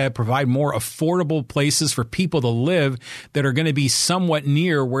people's head, provide more affordable places for people to live that are going to be somewhat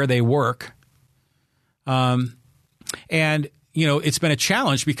near where they work. And, it's been a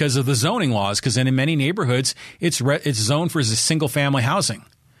challenge because of the zoning laws, because in many neighborhoods, it's zoned for single family housing.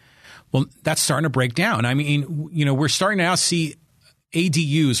 Well, that's starting to break down. I mean, we're starting to now see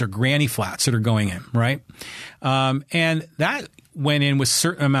ADUs or granny flats that are going in, right? And that went in with a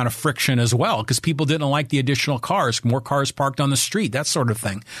certain amount of friction as well, because people didn't like the additional cars, more cars parked on the street, that sort of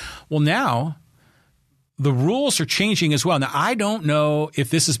thing. Well, now the rules are changing as well. Now, I don't know if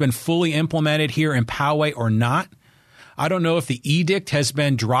this has been fully implemented here in Poway or not. I don't know if the edict has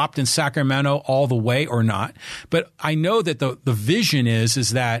been dropped in Sacramento all the way or not. But I know that the vision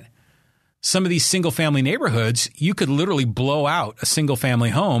is that some of these single-family neighborhoods, you could literally blow out a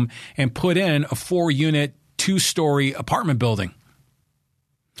single-family home and put in a 4-unit, 2-story apartment building.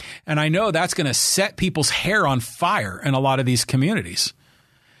 And I know that's going to set people's hair on fire in a lot of these communities.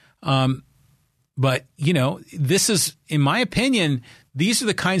 But, this is, in my opinion, these are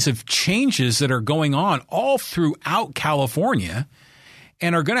the kinds of changes that are going on all throughout California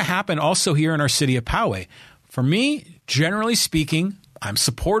and are going to happen also here in our city of Poway. For me, generally speaking, I'm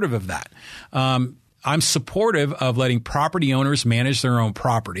supportive of that. I'm supportive of letting property owners manage their own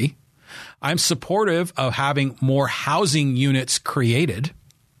property. I'm supportive of having more housing units created.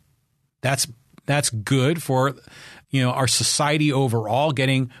 That's good for our society overall,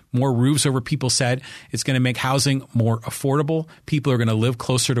 getting more roofs over people's head. It's going to make housing more affordable. People are going to live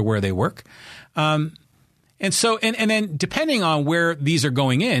closer to where they work. And then depending on where these are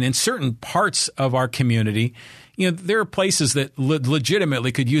going in certain parts of our community, there are places that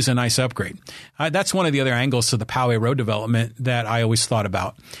legitimately could use a nice upgrade. That's one of the other angles to the Poway Road development that I always thought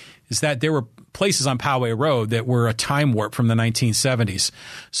about, is that there were places on Poway Road that were a time warp from the 1970s.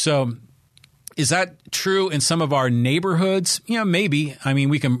 So is that true in some of our neighborhoods? Maybe. I mean,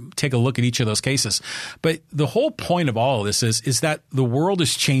 we can take a look at each of those cases. But the whole point of all of this is that the world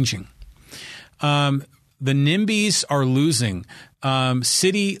is changing. The NIMBYs are losing.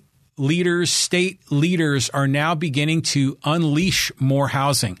 City leaders, state leaders are now beginning to unleash more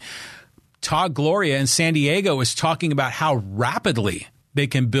housing. Todd Gloria in San Diego is talking about how rapidly they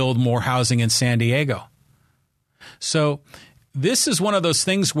can build more housing in San Diego. So this is one of those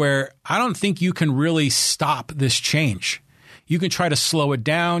things where I don't think you can really stop this change. You can try to slow it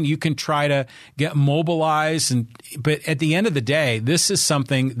down. You can try to get mobilized. But at the end of the day, this is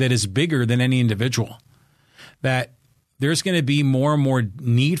something that is bigger than any individual, that there's going to be more and more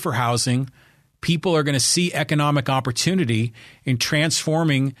need for housing. People are going to see economic opportunity in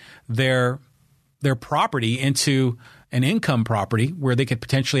transforming their property into an income property where they could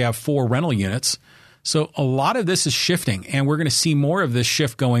potentially have 4 rental units. So a lot of this is shifting, and we're going to see more of this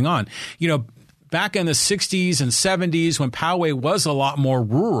shift going on. You know, back in the 60s and 70s when Poway was a lot more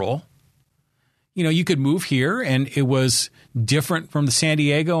rural, you know, you could move here and it was different from the San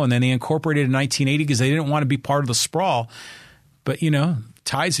Diego, and then they incorporated in 1980 because they didn't want to be part of the sprawl. But, you know,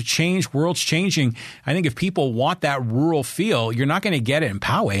 tides have changed, world's changing. I think if people want that rural feel, you're not going to get it in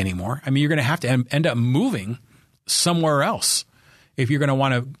Poway anymore. I mean, you're going to have to end up moving somewhere else if you're going to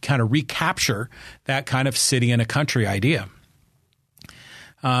want to kind of recapture that kind of city and a country idea.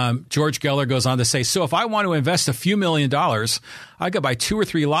 George Geller goes on to say, so if I want to invest a few $1 million, I could buy 2 or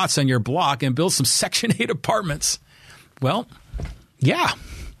 3 lots on your block and build some Section 8 apartments. Well, yeah.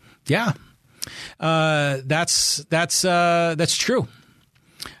 That's true.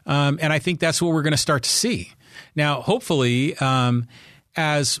 And I think that's what we're going to start to see. Now, hopefully,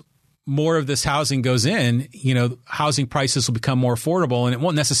 as more of this housing goes in, you know, housing prices will become more affordable, and it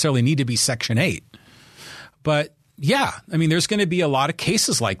won't necessarily need to be Section 8. But yeah, I mean, there's going to be a lot of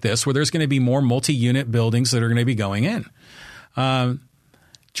cases like this where there's going to be more multi-unit buildings that are going to be going in.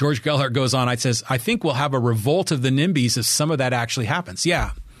 George Geller goes on, says, I think we'll have a revolt of the NIMBYs if some of that actually happens.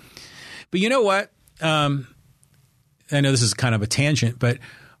 Yeah. But you know what? I know this is kind of a tangent, but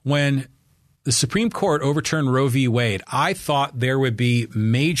when the Supreme Court overturned Roe v. Wade, I thought there would be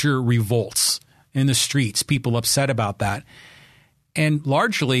major revolts in the streets, people upset about that. And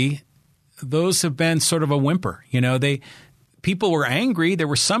largely, those have been sort of a whimper. You know, people were angry. There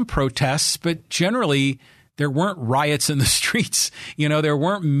were some protests, but generally there weren't riots in the streets. You know, there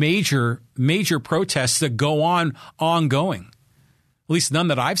weren't major protests that go on ongoing. At least none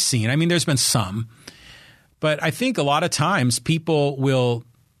that I've seen. I mean, there's been some, but I think a lot of times people will.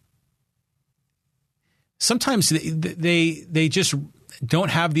 Sometimes they just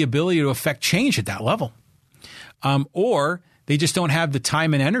don't have the ability to affect change at that level, or they just don't have the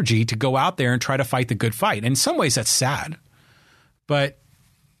time and energy to go out there and try to fight the good fight. And in some ways, that's sad. But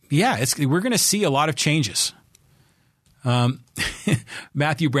yeah, we're going to see a lot of changes.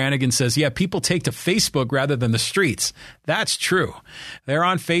 Matthew Brannigan says, yeah, people take to Facebook rather than the streets. That's true. They're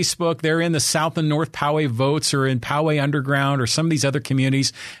on Facebook. They're in the South and North Poway votes or in Poway Underground or some of these other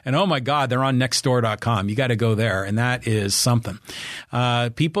communities. And oh my God, they're on nextdoor.com. You got to go there. And that is something.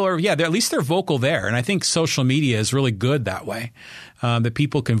 People are, yeah, at least they're vocal there. And I think social media is really good that way, that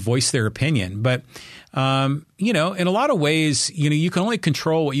people can voice their opinion. But you know, in a lot of ways, you know, you can only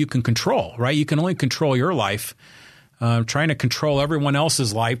control what you can control, right? You can only control your life. Trying to control everyone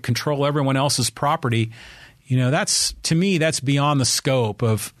else's life, control everyone else's property, you know, to me, that's beyond the scope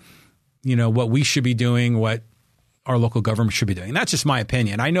of, you know, what we should be doing, what our local government should be doing. That's just my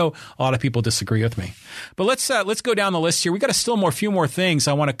opinion. I know a lot of people disagree with me, but let's go down the list here. We got a few more things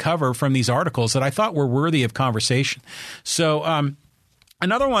I want to cover from these articles that I thought were worthy of conversation. So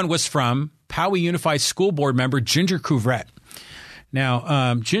another one was from Poway Unified School Board member Ginger Couvrette.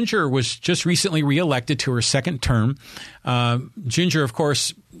 Now, Ginger was just recently reelected to her second term. Ginger, of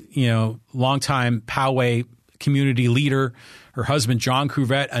course, you know, longtime Poway community leader. Her husband, John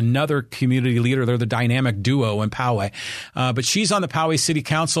Couvrette, another community leader. They're the dynamic duo in Poway. But she's on the Poway City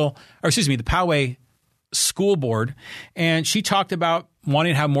Council, the Poway School Board, and she talked about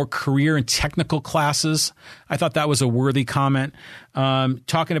wanting to have more career and technical classes. I thought that was a worthy comment.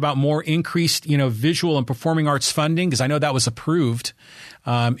 Talking about more increased, you know, visual and performing arts funding, because I know that was approved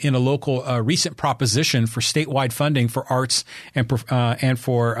in a local recent proposition for statewide funding for arts and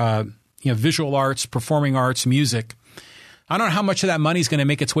for you know, visual arts, performing arts, music. I don't know how much of that money is going to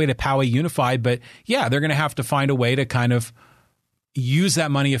make its way to Poway Unified, but yeah, they're going to have to find a way to kind of use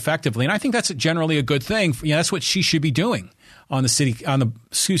that money effectively. And I think that's generally a good thing. You know, that's what she should be doing on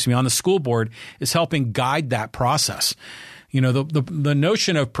the school board, is helping guide that process. You know, the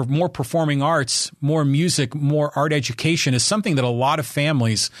notion of more performing arts, more music, more art education is something that a lot of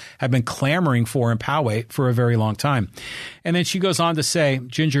families have been clamoring for in Poway for a very long time. And then she goes on to say,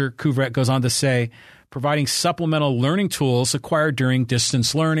 Ginger Couvrette goes on to say, providing supplemental learning tools acquired during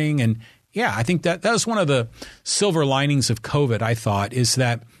distance learning. And yeah, I think that was one of the silver linings of COVID, I thought, is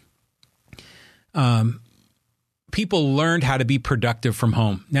that people learned how to be productive from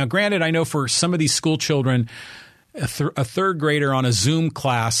home. Now, granted, I know for some of these school children, a third grader on a Zoom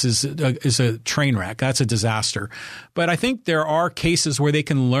class is a train wreck. That's a disaster. But I think there are cases where they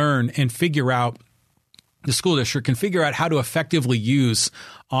can learn and figure out, the school district can figure out how to effectively use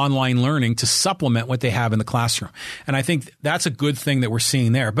online learning to supplement what they have in the classroom. And I think that's a good thing that we're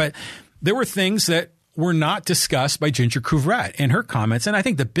seeing there. But there were things that were not discussed by Ginger Couvrette in her comments. And I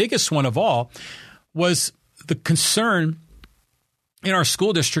think the biggest one of all was the concern in our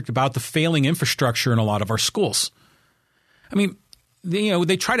school district about the failing infrastructure in a lot of our schools. I mean,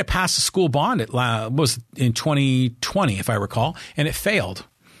 they tried to pass a school bond. It was in 2020, if I recall, and it failed.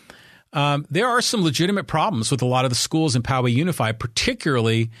 There are some legitimate problems with a lot of the schools in Poway Unified,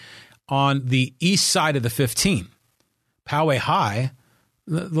 particularly on the east side of the 15. Poway High,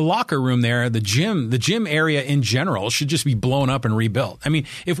 the locker room there, the gym area in general should just be blown up and rebuilt. I mean,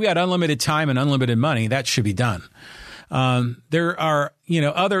 if we had unlimited time and unlimited money, that should be done. There are, we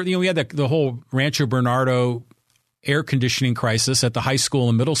had the whole Rancho Bernardo air conditioning crisis at the high school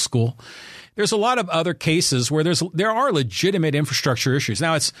and middle school. There's a lot of other cases where there are legitimate infrastructure issues.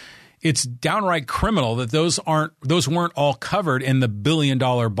 Now it's downright criminal that those weren't all covered in the $1 billion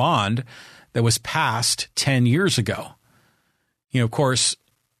bond that was passed 10 years ago. Of course,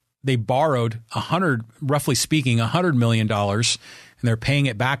 they borrowed roughly speaking, $100 million, and they're paying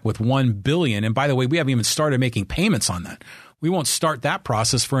it back with $1 billion. And by the way, we haven't even started making payments on that. We won't start that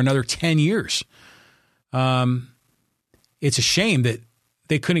process for another 10 years. It's a shame that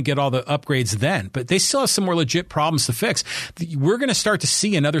they couldn't get all the upgrades then, but they still have some more legit problems to fix. We're going to start to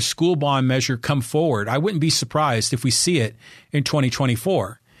see another school bond measure come forward. I wouldn't be surprised if we see it in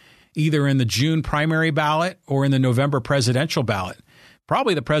 2024, either in the June primary ballot or in the November presidential ballot.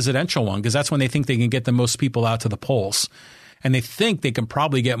 Probably the presidential one, because that's when they think they can get the most people out to the polls. And they think they can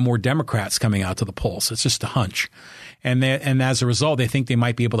probably get more Democrats coming out to the polls. It's just a hunch. And as a result, they think they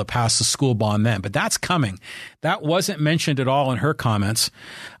might be able to pass the school bond then. But that's coming. That wasn't mentioned at all in her comments.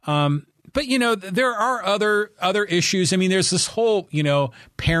 But, there are other issues. I mean, there's this whole,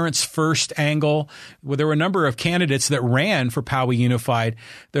 parents first angle where there were a number of candidates that ran for Poway Unified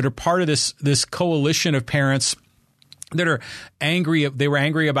that are part of this coalition of parents that are angry. They were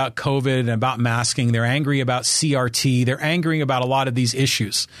angry about COVID and about masking. They're angry about CRT. They're angry about a lot of these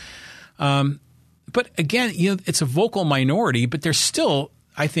issues. But again, it's a vocal minority, but there's still,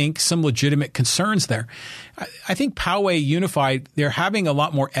 I think, some legitimate concerns there. I think Poway Unified, they're having a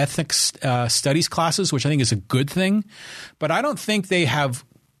lot more ethics studies classes, which I think is a good thing. But I don't think they have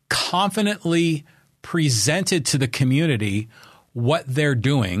confidently presented to the community what they're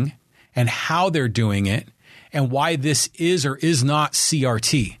doing and how they're doing it and why this is or is not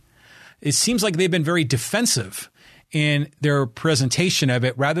CRT. It seems like they've been very defensive in their presentation of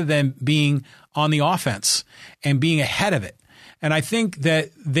it rather than being on the offense and being ahead of it. And I think that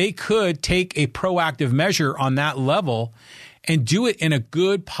they could take a proactive measure on that level and do it in a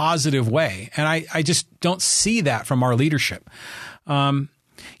good, positive way. And I just don't see that from our leadership. And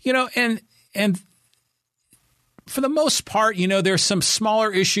for the most part, there's some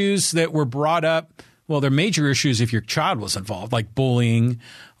smaller issues that were brought up. Well, they're major issues if your child was involved, like bullying,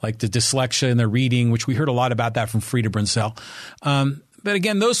 like the dyslexia and the reading, which we heard a lot about that from Frida Brinsell. But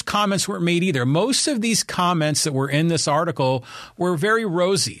again, those comments weren't made either. Most of these comments that were in this article were very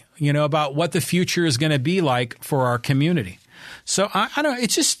rosy, about what the future is going to be like for our community. So I don't know.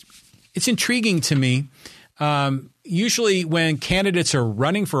 It's intriguing to me. Usually when candidates are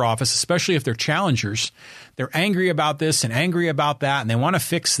running for office, especially if they're challengers, they're angry about this and angry about that, and they want to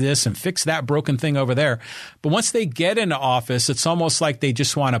fix this and fix that broken thing over there. But once they get into office, it's almost like they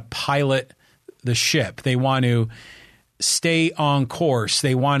just want to pilot the ship. They want to stay on course.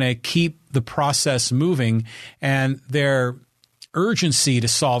 They want to keep the process moving, and their urgency to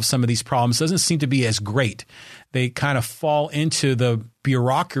solve some of these problems doesn't seem to be as great. They kind of fall into the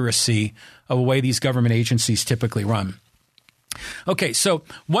bureaucracy of the way these government agencies typically run. Okay, so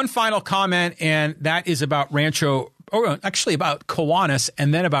one final comment, and that is about about Kiwanis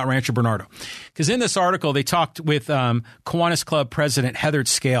and then about Rancho Bernardo. Because in this article, they talked with Kiwanis Club President Heather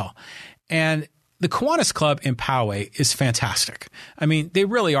Scale. And the Kiwanis Club in Poway is fantastic. I mean, they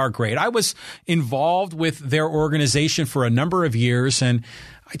really are great. I was involved with their organization for a number of years, and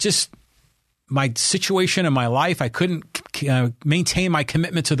my situation in my life, I couldn't maintain my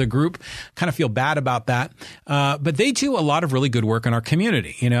commitment to the group. Kind of feel bad about that. But they do a lot of really good work in our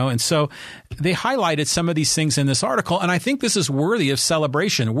community, and so they highlighted some of these things in this article. And I think this is worthy of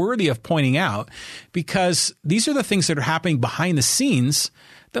celebration, worthy of pointing out, because these are the things that are happening behind the scenes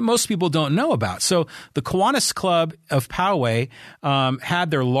that most people don't know about. So the Kiwanis Club of Poway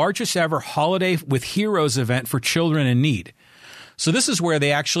had their largest ever Holiday with Heroes event for children in need. So this is where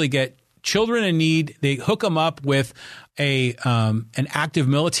they actually get children in need. They hook them up with an active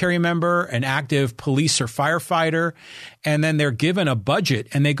military member, an active police or firefighter, and then they're given a budget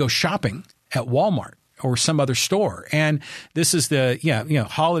and they go shopping at Walmart or some other store. And this is the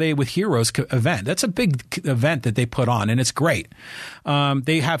Holiday with Heroes event. That's a big event that they put on, and it's great.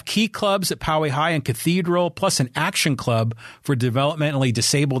 They have key clubs at Poway High and Cathedral, plus an action club for developmentally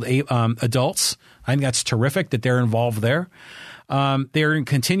disabled adults. I think that's terrific that they're involved there. They're going to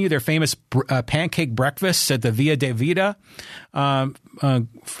continue their famous pancake breakfasts at the Via de Vida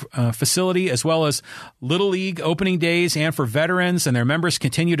facility, as well as Little League opening days and for veterans. And their members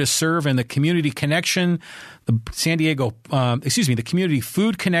continue to serve in the Community Connection, the Community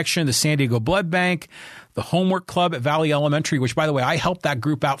Food Connection, the San Diego Blood Bank, the Homework Club at Valley Elementary, which, by the way, I helped that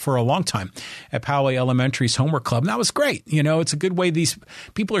group out for a long time at Poway Elementary's Homework Club. And that was great. It's a good way these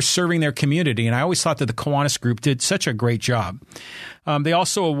people are serving their community. And I always thought that the Kiwanis group did such a great job. They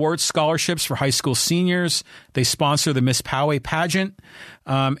also award scholarships for high school seniors. They sponsor the Miss Poway pageant.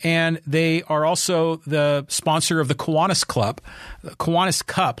 And they are also the sponsor of the Kiwanis Club, the Kiwanis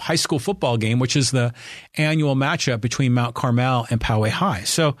Cup high school football game, which is the annual matchup between Mount Carmel and Poway High.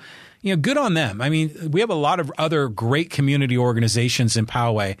 So, good on them. I mean, we have a lot of other great community organizations in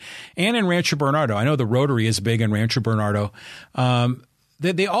Poway and in Rancho Bernardo. I know the Rotary is big in Rancho Bernardo.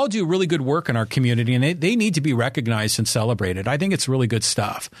 They all do really good work in our community, and they need to be recognized and celebrated. I think it's really good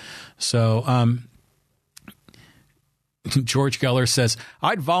stuff. So George Geller says,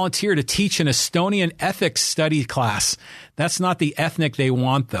 I'd volunteer to teach an Estonian ethics study class. That's not the ethnic they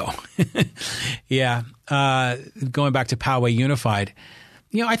want, though. Yeah. Going back to Poway Unified.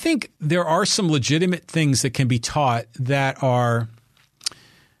 I think there are some legitimate things that can be taught that are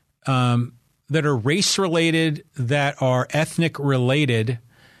race related, that are ethnic related,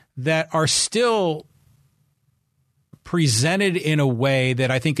 that are still presented in a way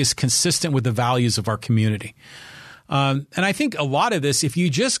that I think is consistent with the values of our community. And I think a lot of this, if you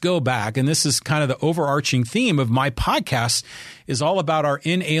just go back, and this is kind of the overarching theme of my podcast, is all about our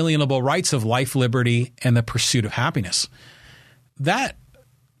inalienable rights of life, liberty, and the pursuit of happiness.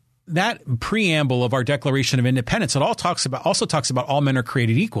 That preamble of our Declaration of Independence, it also talks about all men are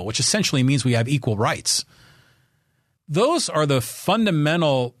created equal, which essentially means we have equal rights. Those are the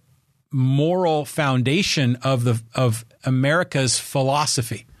fundamental moral foundation of America's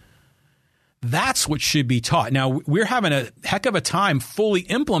philosophy. That's what should be taught. Now, we're having a heck of a time fully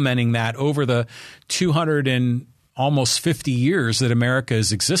implementing that over the 200 and almost 50 years that America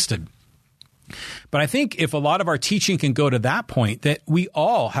has existed. But I think if a lot of our teaching can go to that point, that we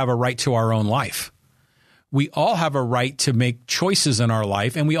all have a right to our own life. We all have a right to make choices in our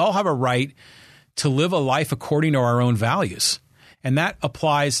life, and we all have a right to live a life according to our own values. And that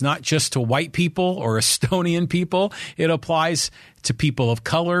applies not just to white people or Estonian people. It applies to people of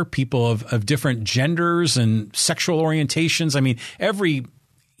color, people of different genders and sexual orientations. I mean, every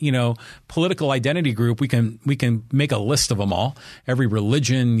political identity group, we can make a list of them all, every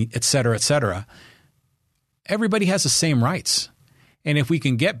religion, et cetera, et cetera. Everybody has the same rights. And if we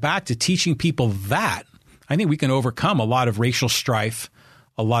can get back to teaching people that, I think we can overcome a lot of racial strife,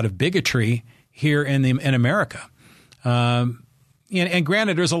 a lot of bigotry here in America. And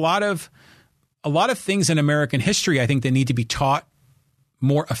granted, there's a lot of things in American history, I think, that need to be taught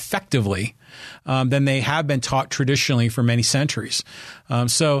more effectively than they have been taught traditionally for many centuries.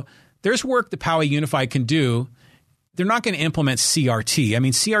 So there's work that Poway Unified can do. They're not going to implement CRT. I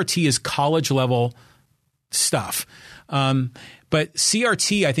mean, CRT is college level stuff. But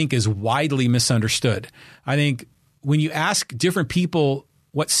CRT, I think, is widely misunderstood. I think when you ask different people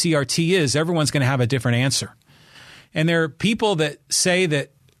what CRT is, everyone's going to have a different answer. And there are people that say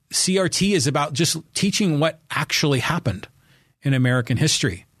that CRT is about just teaching what actually happened in American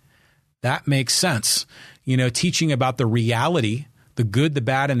history. That makes sense. Teaching about the reality, the good, the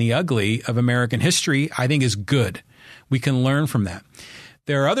bad, and the ugly of American history, I think is good. We can learn from that.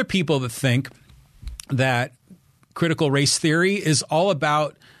 There are other people that think that critical race theory is all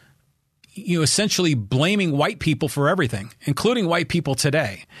about, essentially blaming white people for everything, including white people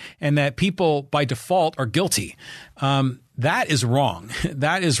today, and that people by default are guilty. That is wrong.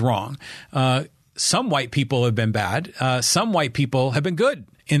 That is wrong. Some white people have been bad. Some white people have been good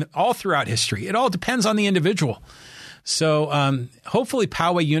all throughout history. It all depends on the individual. So hopefully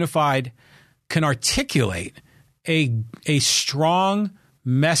Poway Unified can articulate a strong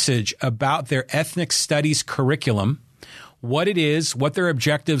message about their ethnic studies curriculum, what it is, what their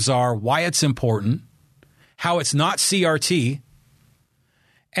objectives are, why it's important, how it's not CRT,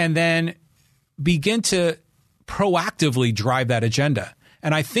 and then begin to proactively drive that agenda.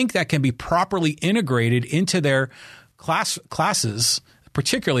 And I think that can be properly integrated into their classes,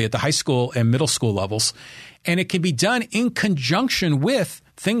 particularly at the high school and middle school levels. And it can be done in conjunction with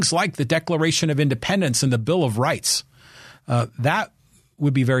things like the Declaration of Independence and the Bill of Rights. That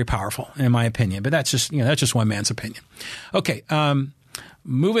would be very powerful, in my opinion. But that's just one man's opinion. Okay,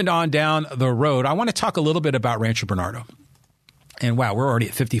 moving on down the road, I want to talk a little bit about Rancho Bernardo. And wow, we're already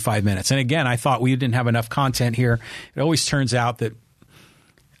at 55 minutes. And again, I thought we didn't have enough content here. It always turns out that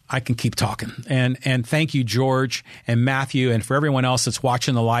I can keep talking. And thank you, George and Matthew, and for everyone else that's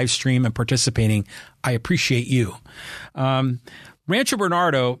watching the live stream and participating. I appreciate you. Rancho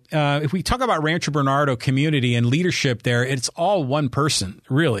Bernardo, if we talk about Rancho Bernardo community and leadership there, it's all one person,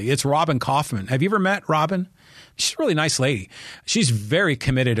 really. It's Robin Kaufman. Have you ever met Robin? She's a really nice lady. She's very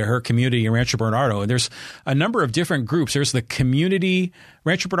committed to her community in Rancho Bernardo. And there's a number of different groups. There's the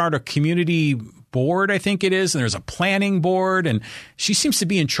Rancho Bernardo Community Board, I think it is. And there's a planning board. And she seems to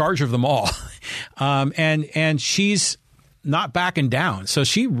be in charge of them all. And she's not backing down. So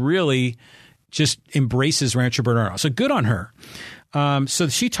she really just embraces Rancho Bernardo. So good on her. So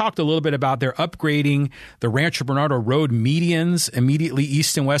she talked a little bit about their upgrading the Rancho Bernardo Road medians immediately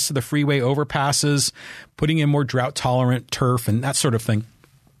east and west of the freeway overpasses, putting in more drought-tolerant turf and that sort of thing.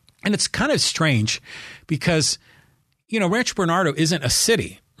 And it's kind of strange because, Rancho Bernardo isn't a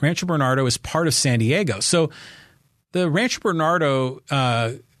city. Rancho Bernardo is part of San Diego. So the Rancho Bernardo,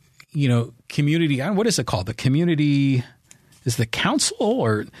 community, what is it called? The community... Is the council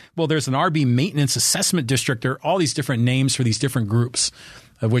there's an RB maintenance assessment district. There are all these different names for these different groups,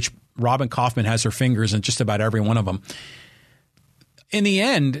 of which Robin Kaufman has her fingers in just about every one of them. In the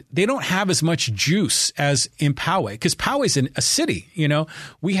end, they don't have as much juice as in Poway, because Poway is a city.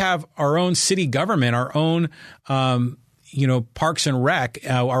 We have our own city government, our own, Parks and Rec,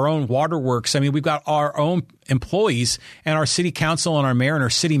 our own waterworks. I mean, we've got our own employees, and our city council and our mayor and our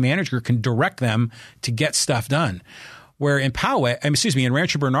city manager can direct them to get stuff done. Where in in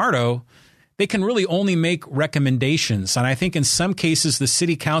Rancho Bernardo, they can really only make recommendations. And I think in some cases, the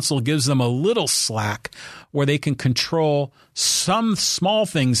city council gives them a little slack where they can control some small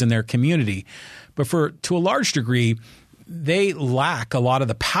things in their community. But to a large degree, they lack a lot of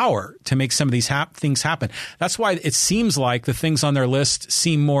the power to make some of these things happen. That's why it seems like the things on their list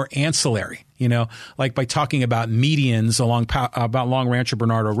seem more ancillary. Like by talking about medians along Rancho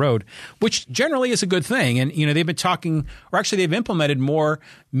Bernardo Road, which generally is a good thing. And, they've been they've implemented more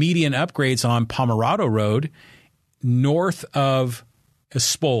median upgrades on Pomerado Road north of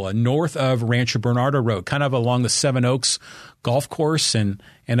Espola, north of Rancho Bernardo Road, kind of along the Seven Oaks golf course and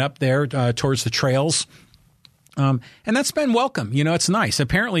up there towards the trails. And that's been welcome. It's nice.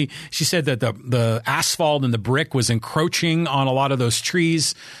 Apparently, she said that the asphalt and the brick was encroaching on a lot of those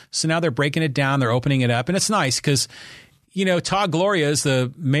trees. So now they're breaking it down. They're opening it up. And it's nice because, Todd Gloria is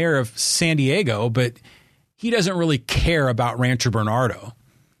the mayor of San Diego, but he doesn't really care about Rancho Bernardo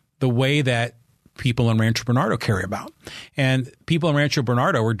the way that people in Rancho Bernardo care about. And people in Rancho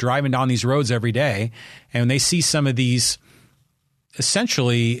Bernardo are driving down these roads every day, and they see some of these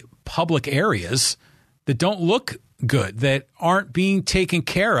essentially public areas that don't look good, that aren't being taken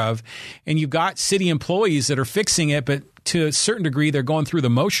care of. And you've got city employees that are fixing it, but to a certain degree, they're going through the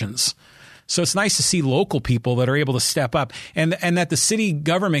motions. So it's nice to see local people that are able to step up and that the city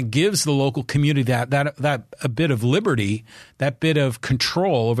government gives the local community that a bit of liberty, that bit of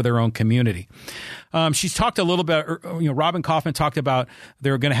control over their own community. She's talked a little bit, Robin Kaufman talked about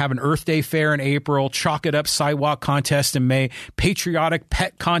they're going to have an Earth Day fair in April, Chalk It Up Sidewalk contest in May, Patriotic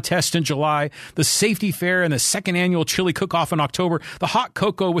Pet contest in July, the Safety Fair and the second annual Chili Cook-Off in October, the Hot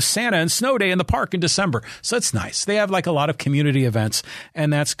Cocoa with Santa and Snow Day in the park in December. So it's nice. They have like a lot of community events,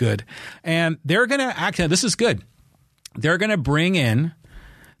 and that's good. And they're going to this is good. They're going to bring in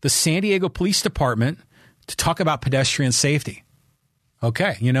the San Diego Police Department to talk about pedestrian safety.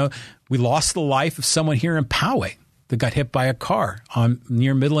 Okay, we lost the life of someone here in Poway that got hit by a car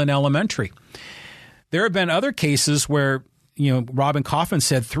near Midland Elementary. There have been other cases where, Robin Kaufman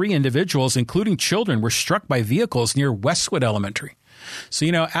said 3 individuals, including children, were struck by vehicles near Westwood Elementary. So,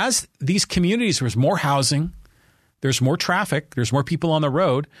 as these communities, there's more housing, there's more traffic, there's more people on the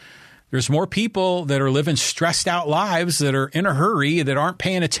road, there's more people that are living stressed out lives, that are in a hurry, that aren't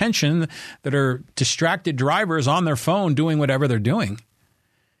paying attention, that are distracted drivers on their phone doing whatever they're doing.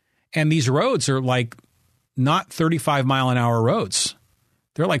 And these roads are like not 35-mile-an-hour roads.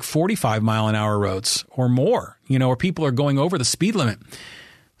 They're like 45-mile-an-hour roads or more, where people are going over the speed limit.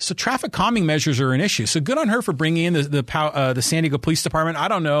 So traffic calming measures are an issue. So good on her for bringing in the San Diego Police Department. I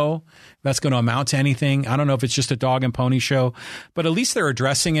don't know if that's going to amount to anything. I don't know if it's just a dog and pony show, but at least they're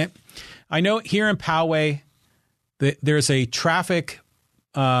addressing it. I know here in Poway, there's a traffic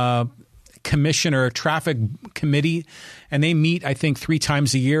commission or a traffic committee, and they meet, I think, 3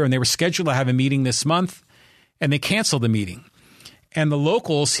 times a year, and they were scheduled to have a meeting this month, and they canceled the meeting. And the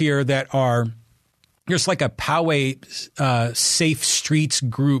locals here that are there's like a Poway Safe Streets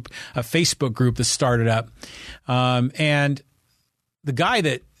group, a Facebook group that started up. And the guy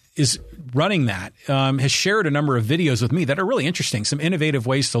that is running that has shared a number of videos with me that are really interesting, some innovative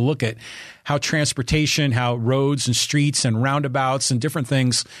ways to look at how transportation, how roads and streets and roundabouts and different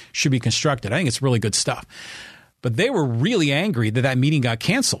things should be constructed. I think it's really good stuff. But they were really angry that meeting got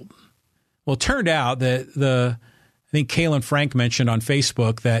canceled. Well, it turned out that I think Kaylin Frank mentioned on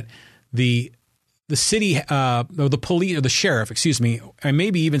Facebook that the city, or the police, or the sheriff, excuse me, and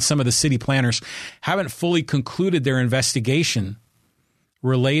maybe even some of the city planners haven't fully concluded their investigation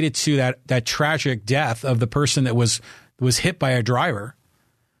related to that tragic death of the person that was hit by a driver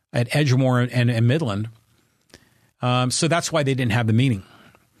at Edgemoor and Midland. So that's why they didn't have the meeting.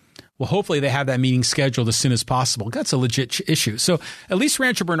 Well, hopefully they have that meeting scheduled as soon as possible. That's a legit issue. So at least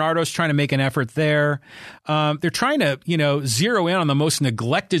Rancho Bernardo is trying to make an effort there. They're trying to, zero in on the most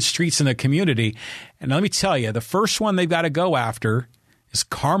neglected streets in the community. And let me tell you, the first one they've got to go after is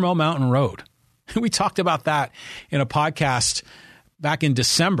Carmel Mountain Road. We talked about that in a podcast back in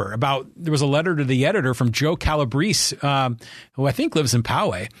December there was a letter to the editor from Joe Calabrese, who I think lives in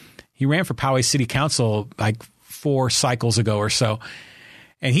Poway. He ran for Poway City Council like 4 cycles ago or so.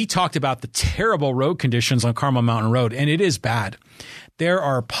 And he talked about the terrible road conditions on Carmel Mountain Road, and it is bad. There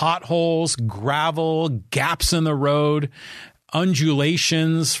are potholes, gravel, gaps in the road,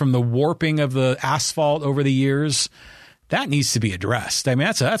 undulations from the warping of the asphalt over the years. That needs to be addressed. I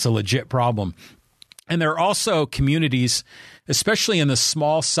mean, that's a legit problem. And there are also communities, especially in the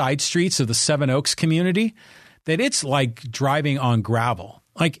small side streets of the Seven Oaks community, that it's like driving on gravel.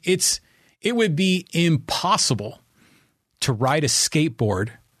 Like it would be impossible to ride a skateboard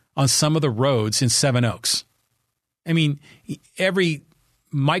on some of the roads in Seven Oaks. I mean, every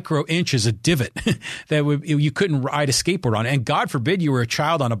micro inch is a divot that you couldn't ride a skateboard on. And God forbid you were a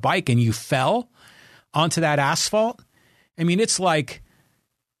child on a bike and you fell onto that asphalt. I mean, it's like,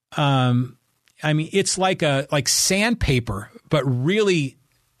 it's like sandpaper, but really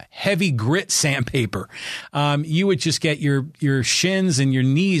heavy grit sandpaper. You would just get your shins and your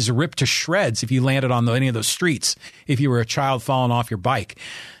knees ripped to shreds if you landed on any of those streets, if you were a child falling off your bike.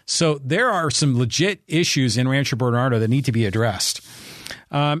 So there are some legit issues in Rancho Bernardo that need to be addressed.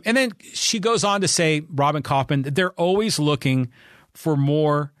 And then she goes on to say, Robin Kaufman, that they're always looking for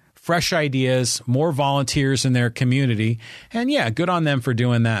more fresh ideas, more volunteers in their community. And yeah, good on them for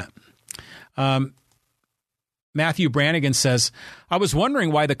doing that. Matthew Brannigan says, I was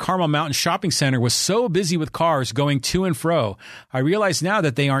wondering why the Carmel Mountain Shopping Center was so busy with cars going to and fro. I realize now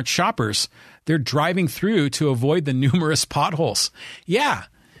that they aren't shoppers. They're driving through to avoid the numerous potholes. Yeah.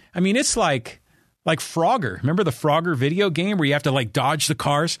 I mean, it's like Frogger. Remember the Frogger video game where you have to like dodge the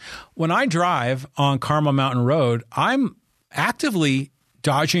cars? When I drive on Carmel Mountain Road, I'm actively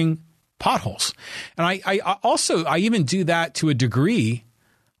dodging potholes. And I even do that to a degree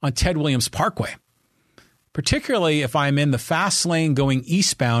on Ted Williams Parkway. Particularly if I'm in the fast lane going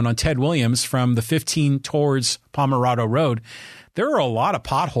eastbound on Ted Williams from the 15 towards Pomerado Road, there are a lot of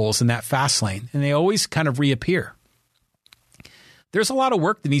potholes in that fast lane, and they always kind of reappear. There's a lot of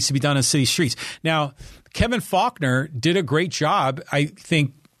work that needs to be done on city streets. Now, Kevin Faulkner did a great job, I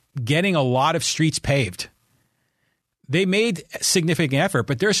think, getting a lot of streets paved. They made significant effort,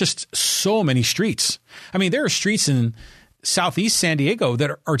 but there's just so many streets. I mean, there are streets in Southeast San Diego that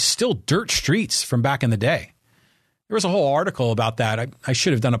are still dirt streets from back in the day. There was a whole article about that. I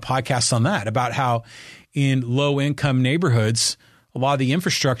should have done a podcast on that, about how in low-income neighborhoods, a lot of the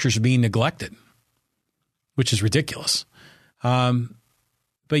infrastructure is being neglected, which is ridiculous. But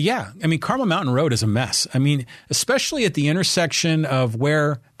yeah, I mean, Carmel Mountain Road is a mess. I mean, especially at the intersection of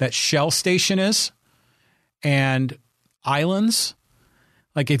where that Shell station is and Islands.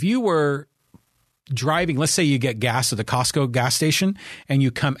 Like if you were driving, let's say you get gas at the Costco gas station and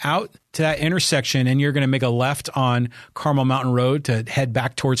you come out to that intersection and you're going to make a left on Carmel Mountain Road to head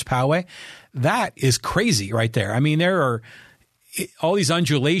back towards Poway. That is crazy right there. I mean, there are all these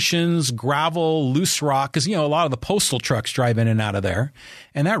undulations, gravel, loose rock, because, a lot of the postal trucks drive in and out of there.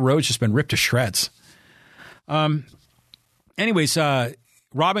 And that road's just been ripped to shreds. Anyways,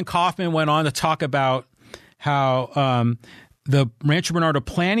 Robin Kaufman went on to talk about how the Rancho Bernardo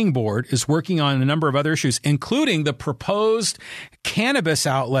Planning Board is working on a number of other issues, including the proposed cannabis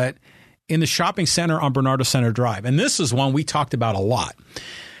outlet in the shopping center on Bernardo Center Drive. And this is one we talked about a lot,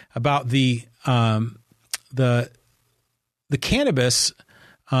 about the cannabis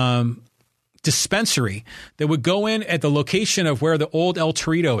dispensary that would go in at the location of where the old El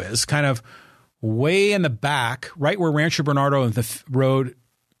Torito is, kind of way in the back, right where Rancho Bernardo and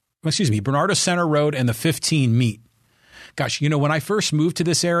Bernardo Center Road and the 15 meet. Gosh, when I first moved to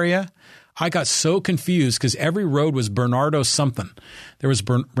this area, I got so confused because every road was Bernardo something. There was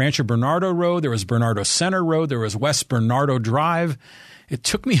Rancho Bernardo Road, there was Bernardo Center Road, there was West Bernardo Drive. It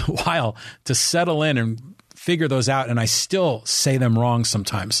took me a while to settle in and figure those out, and I still say them wrong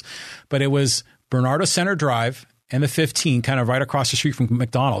sometimes. But it was Bernardo Center Drive and the 15, kind of right across the street from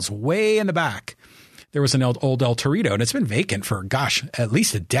McDonald's, way in the back. There was an old El Torito, and it's been vacant for, at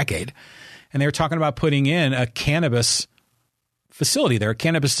least a decade. And they were talking about putting in a cannabis facility there, a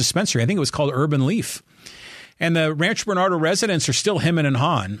cannabis dispensary. I think it was called Urban Leaf. And the Rancho Bernardo residents are still hemming and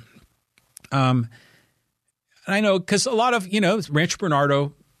hawing. And I know because a lot of, Rancho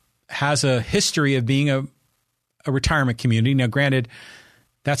Bernardo has a history of being a retirement community. Now, granted,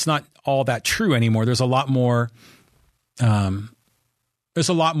 that's not all that true anymore. There's a lot more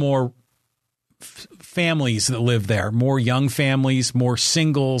families that live there, more young families, more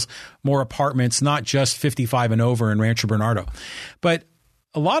singles, more apartments, not just 55 and over in Rancho Bernardo. But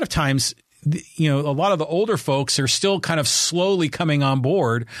a lot of times, a lot of the older folks are still kind of slowly coming on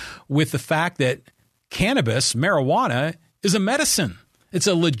board with the fact that cannabis, marijuana, is a medicine. It's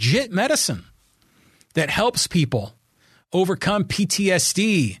a legit medicine that helps people overcome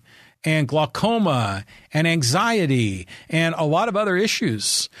PTSD and glaucoma and anxiety and a lot of other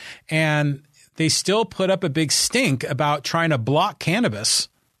issues. And they still put up a big stink about trying to block cannabis,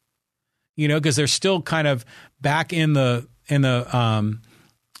 because they're still kind of back in the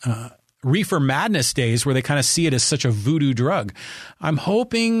reefer madness days where they kind of see it as such a voodoo drug. I'm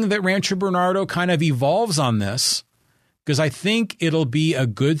hoping that Rancho Bernardo kind of evolves on this because I think it'll be a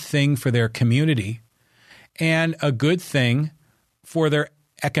good thing for their community and a good thing for their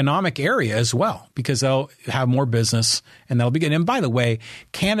economic area as well, because they'll have more business and they'll begin. And by the way,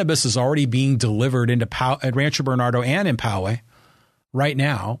 cannabis is already being delivered into at Rancho Bernardo and in Poway right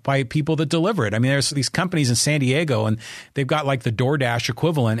now by people that deliver it. I mean, there's these companies in San Diego and they've got like the DoorDash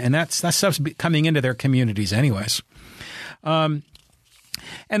equivalent, and that stuff's coming into their communities anyways.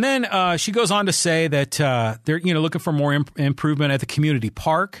 And then she goes on to say that they're looking for more improvement at the community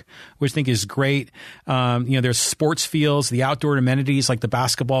park, which I think is great. There's sports fields, the outdoor amenities like the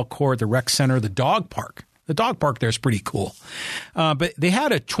basketball court, the rec center, the dog park. The dog park there is pretty cool. But they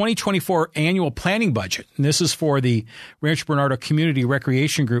had a 2024 annual planning budget, and this is for the Rancho Bernardo Community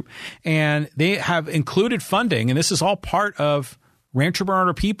Recreation Group. And they have included funding, and this is all part of Rancho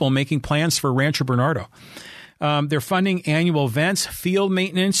Bernardo people making plans for Rancho Bernardo. They're funding annual events, field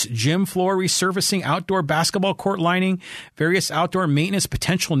maintenance, gym floor resurfacing, outdoor basketball court lining, various outdoor maintenance,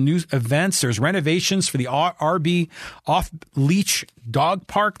 potential new events. There's renovations for the RB off-leash dog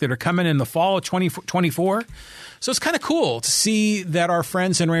park that are coming in the fall of 2024. So it's kind of cool to see that our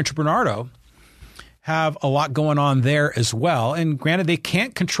friends in Rancho Bernardo have a lot going on there as well. And granted, they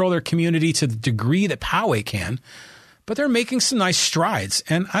can't control their community to the degree that Poway can, but they're making some nice strides,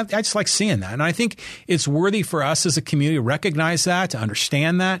 and I just like seeing that. And I think it's worthy for us as a community to recognize that, to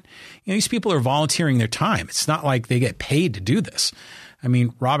understand that. These people are volunteering their time. It's not like they get paid to do this. I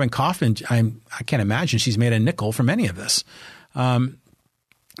mean, Robin Kaufman, I can't imagine she's made a nickel from any of this. And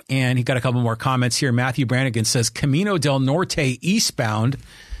he got a couple more comments here. Matthew Brannigan says, Camino del Norte eastbound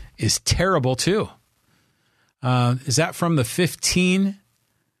is terrible too. Is that from the 15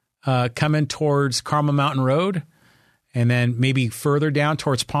 coming towards Carmel Mountain Road? And then maybe further down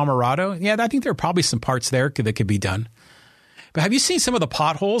towards Pomerado. Yeah, I think there are probably some parts there that could be done. But have you seen some of the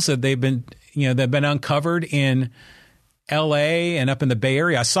potholes that they've been uncovered in L.A. and up in the Bay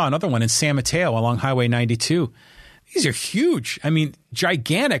Area? I saw another one in San Mateo along Highway 92. These are huge. I mean,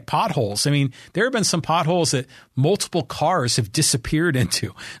 gigantic potholes. I mean, there have been some potholes that multiple cars have disappeared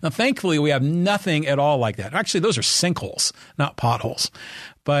into. Now, thankfully, we have nothing at all like that. Actually, those are sinkholes, not potholes.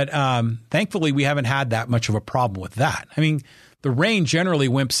 But thankfully, we haven't had that much of a problem with that. I mean, the rain generally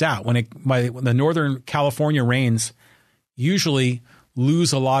wimps out when the Northern California rains usually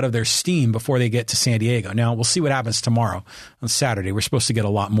lose a lot of their steam before they get to San Diego. Now, we'll see what happens tomorrow on Saturday. We're supposed to get a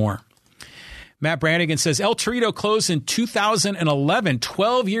lot more. Matt Brannigan says, El Torito closed in 2011,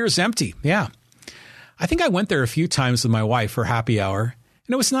 12 years empty. Yeah. I think I went there a few times with my wife for happy hour,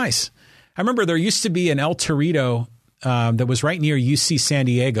 and it was nice. I remember there used to be an El Torito that was right near UC San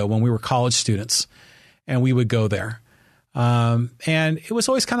Diego when we were college students, and we would go there. And it was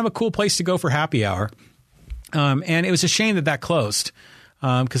always kind of a cool place to go for happy hour. And it was a shame that closed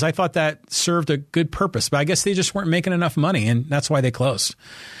because I thought that served a good purpose. But I guess they just weren't making enough money, and that's why they closed.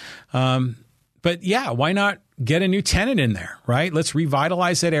 But yeah, why not get a new tenant in there, right? Let's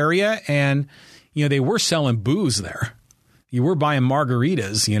revitalize that area. And, they were selling booze there. You were buying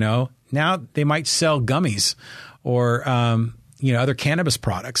margaritas, Now they might sell gummies or, other cannabis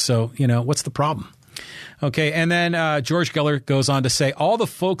products. So, what's the problem? Okay. And then George Geller goes on to say, all the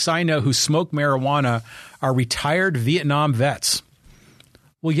folks I know who smoke marijuana are retired Vietnam vets.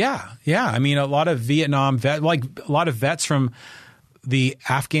 Well, yeah. I mean, a lot of Vietnam a lot of vets from the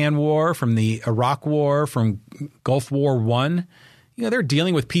Afghan War, from the Iraq War, from Gulf War I, they're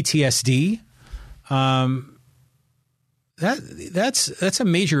dealing with PTSD. That's a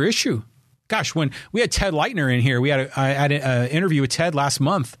major issue. Gosh, when we had Ted Leitner in here, I had an interview with Ted last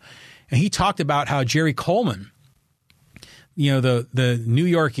month, and he talked about how Jerry Coleman, the New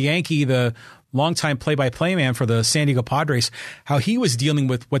York Yankee, the longtime play-by-play man for the San Diego Padres, how he was dealing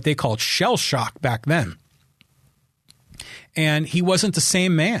with what they called shell shock back then. And he wasn't the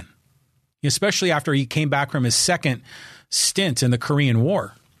same man, especially after he came back from his second stint in the Korean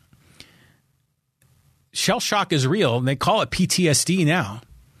War. Shell shock is real, and they call it PTSD now.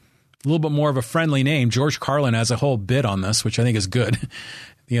 A little bit more of a friendly name. George Carlin has a whole bit on this, which I think is good.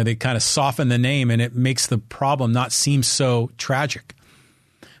 They kind of soften the name, and it makes the problem not seem so tragic.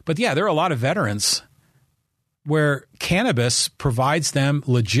 But yeah, there are a lot of veterans where cannabis provides them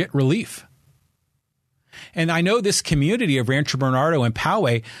legit relief. And I know this community of Rancho Bernardo and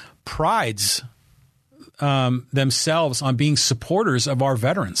Poway prides themselves on being supporters of our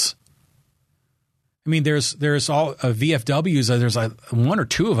veterans. I mean, there's all VFWs. There's like one or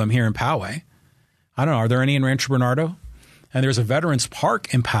two of them here in Poway. I don't know. Are there any in Rancho Bernardo? And there's a Veterans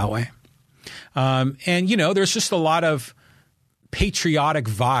Park in Poway. And, there's just a lot of patriotic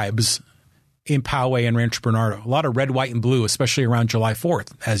vibes in Poway and Rancho Bernardo. A lot of red, white, and blue, especially around July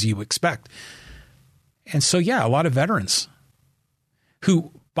 4th, as you expect. And so, yeah, a lot of veterans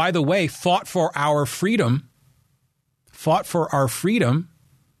who, by the way, fought for our freedom.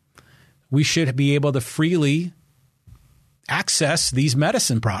 We should be able to freely access these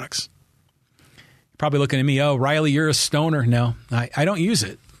medicine products. You're probably looking at me, oh, Riley, you're a stoner. No, I don't use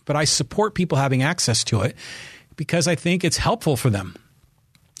it, but I support people having access to it because I think it's helpful for them.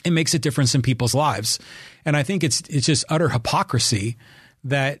 It makes a difference in people's lives. And I think it's just utter hypocrisy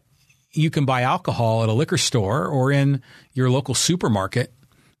that you can buy alcohol at a liquor store or in your local supermarket,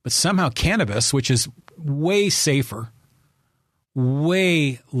 but somehow cannabis, which is way safer,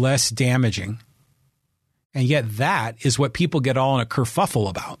 way less damaging. And yet that is what people get all in a kerfuffle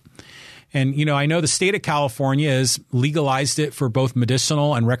about. And, I know the state of California has legalized it for both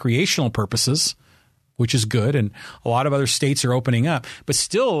medicinal and recreational purposes, which is good. And a lot of other states are opening up. But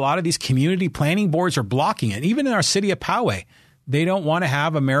still, a lot of these community planning boards are blocking it. Even in our city of Poway, they don't want to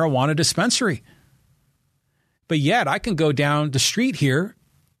have a marijuana dispensary. But yet I can go down the street here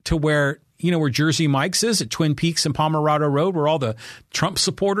to where Jersey Mike's is at Twin Peaks and Pomerado Road, where all the Trump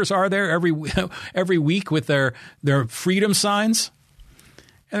supporters are there every week with their freedom signs.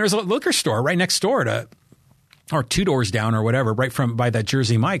 And there's a liquor store right next door or two doors down or whatever, right by that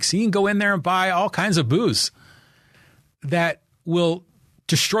Jersey Mike's. So you can go in there and buy all kinds of booze that will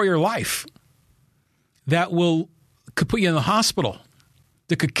destroy your life, that could put you in the hospital,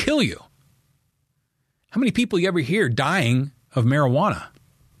 that could kill you. How many people you ever hear dying of marijuana?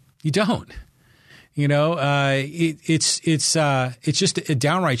 You don't. It's just a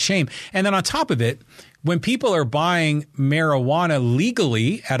downright shame. And then on top of it, when people are buying marijuana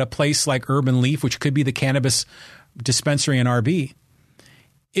legally at a place like Urban Leaf, which could be the cannabis dispensary in RB,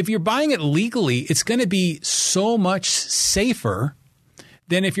 if you're buying it legally, it's going to be so much safer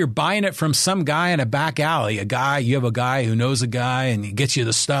than if you're buying it from some guy in a back alley. You have a guy who knows a guy and he gets you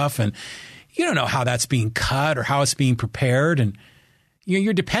the stuff, and you don't know how that's being cut or how it's being prepared, and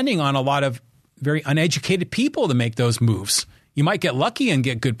you're depending on a lot of very uneducated people to make those moves. You might get lucky and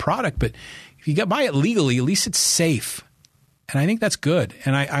get good product, but if you buy it legally, at least it's safe. And I think that's good.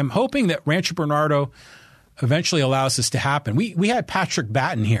 And I'm hoping that Rancho Bernardo eventually allows this to happen. We had Patrick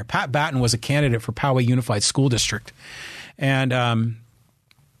Batten here. Pat Batten was a candidate for Poway Unified School District. And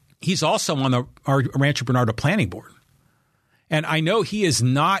he's also on our Rancho Bernardo Planning Board. And I know he is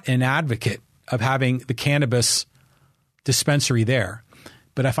not an advocate of having the cannabis dispensary there.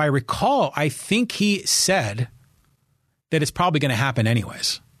 But if I recall, I think he said that it's probably going to happen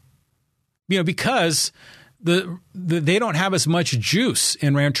anyways. Because they don't have as much juice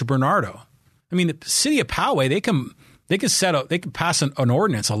in Rancho Bernardo. I mean, the city of Poway, they can pass an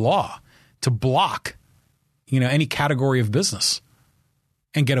ordinance, a law to block, any category of business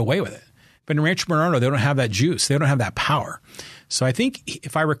and get away with it. But in Rancho Bernardo, they don't have that juice. They don't have that power. So I think,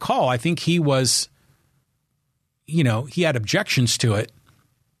 if I recall, I think he was, he had objections to it,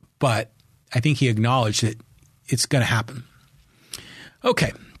 but I think he acknowledged that it's going to happen.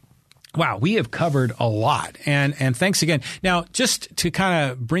 Okay. Wow, we have covered a lot. And thanks again. Now, just to kind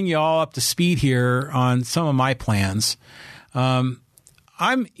of bring you all up to speed here on some of my plans, it's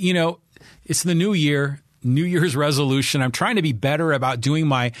the new year, New Year's resolution. I'm trying to be better about doing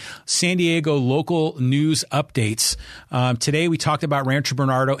my San Diego local news updates. Today we talked about Rancho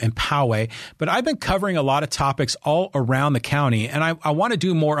Bernardo and Poway, but I've been covering a lot of topics all around the county, and I want to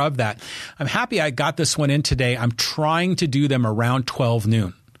do more of that. I'm happy I got this one in today. I'm trying to do them around 12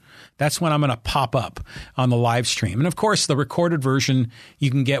 noon. That's when I'm going to pop up on the live stream. And of course, the recorded version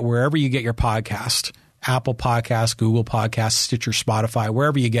you can get wherever you get your podcast. Apple Podcasts, Google Podcasts, Stitcher, Spotify,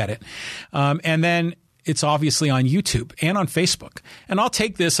 wherever you get it. And then it's obviously on YouTube and on Facebook. And I'll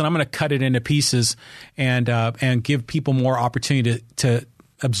take this and I'm going to cut it into pieces and give people more opportunity to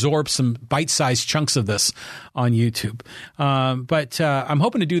absorb some bite-sized chunks of this on YouTube. But I'm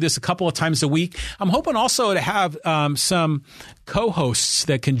hoping to do this a couple of times a week. I'm hoping also to have some co-hosts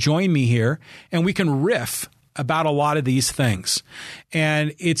that can join me here and we can riff about a lot of these things.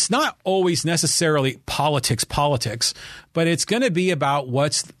 And it's not always necessarily politics, but it's going to be about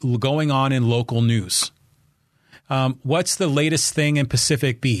what's going on in local news. What's the latest thing in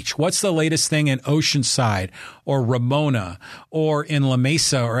Pacific Beach? What's the latest thing in Oceanside or Ramona or in La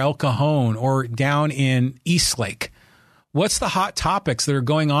Mesa or El Cajon or down in Eastlake? What's the hot topics that are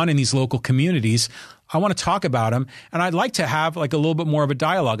going on in these local communities? I want to talk about them, and I'd like to have like a little bit more of a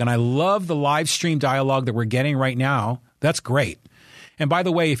dialogue. And I love the live stream dialogue that we're getting right now. That's great. And by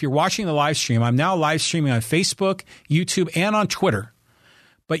the way, if you're watching the live stream, I'm now live streaming on Facebook, YouTube, and on Twitter.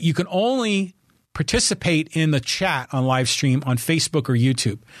 But you can only participate in the chat on live stream on Facebook or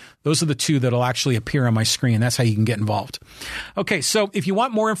YouTube. Those are the two that'll actually appear on my screen. That's how you can get involved. Okay, so if you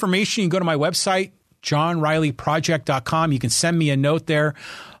want more information, you can go to my website, johnrileyproject.com. You can send me a note there.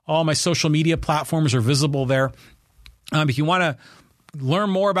 All my social media platforms are visible there. If you want to learn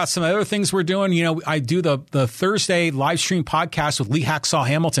more about some other things we're doing, I do the Thursday live stream podcast with Lee Hacksaw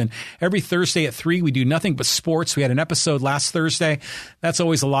Hamilton. Every Thursday at 3, we do nothing but sports. We had an episode last Thursday. That's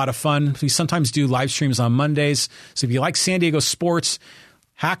always a lot of fun. We sometimes do live streams on Mondays. So if you like San Diego sports,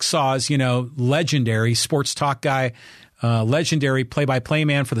 Hacksaw's, legendary sports talk guy, legendary play-by-play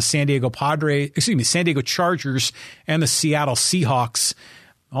man for the San Diego Chargers and the Seattle Seahawks.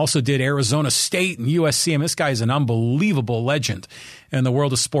 Also did Arizona State and USC. This guy is an unbelievable legend in the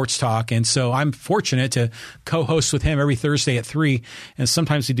world of sports talk. And so I'm fortunate to co-host with him every Thursday at 3. And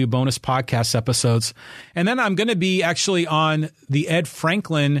sometimes we do bonus podcast episodes. And then I'm going to be actually on the Ed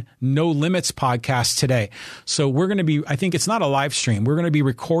Franklin No Limits podcast today. So we're going to be, I think it's not a live stream. We're going to be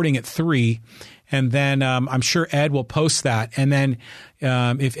recording at 3. And then I'm sure Ed will post that. And then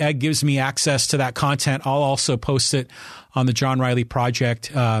if Ed gives me access to that content, I'll also post it on the John Riley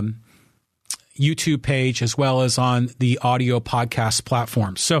Project YouTube page as well as on the audio podcast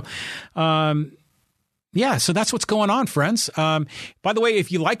platform. So, so that's what's going on, friends. By the way,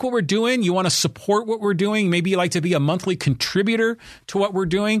 if you like what we're doing, you want to support what we're doing, maybe you like to be a monthly contributor to what we're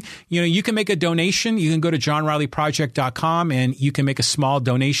doing, you can make a donation. You can go to johnrileyproject.com and you can make a small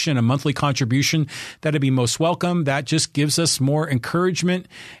donation, a monthly contribution. That'd be most welcome. That just gives us more encouragement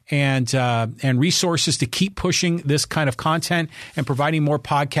and resources to keep pushing this kind of content and providing more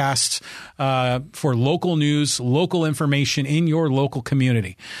podcasts for local news, local information in your local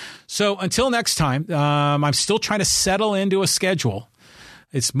community. So until next time, I'm still trying to settle into a schedule.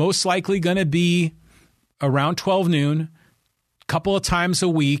 It's most likely going to be around 12 noon, a couple of times a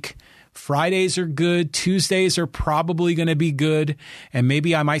week. Fridays are good. Tuesdays are probably going to be good. And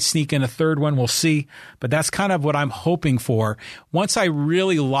maybe I might sneak in a third one. We'll see. But that's kind of what I'm hoping for. Once I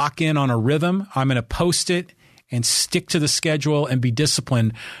really lock in on a rhythm, I'm going to post it and stick to the schedule and be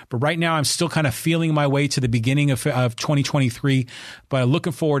disciplined. But right now, I'm still kind of feeling my way to the beginning of 2023, but I'm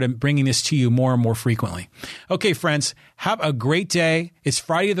looking forward to bringing this to you more and more frequently. Okay, friends, have a great day. It's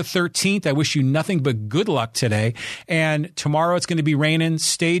Friday the 13th. I wish you nothing but good luck today. And tomorrow it's going to be raining,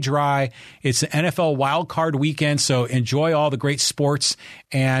 stay dry. It's an NFL wildcard weekend, so enjoy all the great sports.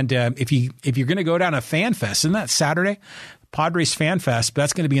 And if you're going to go down a fan fest, isn't that Saturday? Padres Fan Fest, but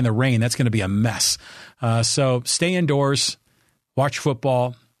that's going to be in the rain. That's going to be a mess. So stay indoors, watch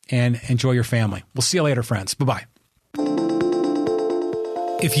football, and enjoy your family. We'll see you later, friends. Bye-bye.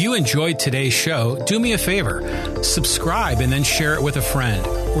 If you enjoyed today's show, do me a favor. Subscribe and then share it with a friend,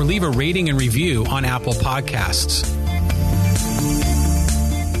 or leave a rating and review on Apple Podcasts.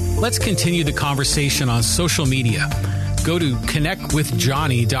 Let's continue the conversation on social media. Go to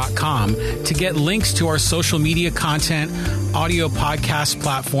connectwithjohnny.com to get links to our social media content, audio podcast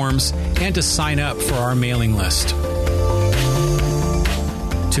platforms, and to sign up for our mailing list.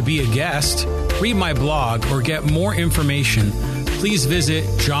 To be a guest, read my blog, or get more information, please visit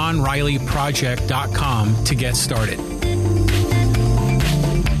johnrileyproject.com to get started.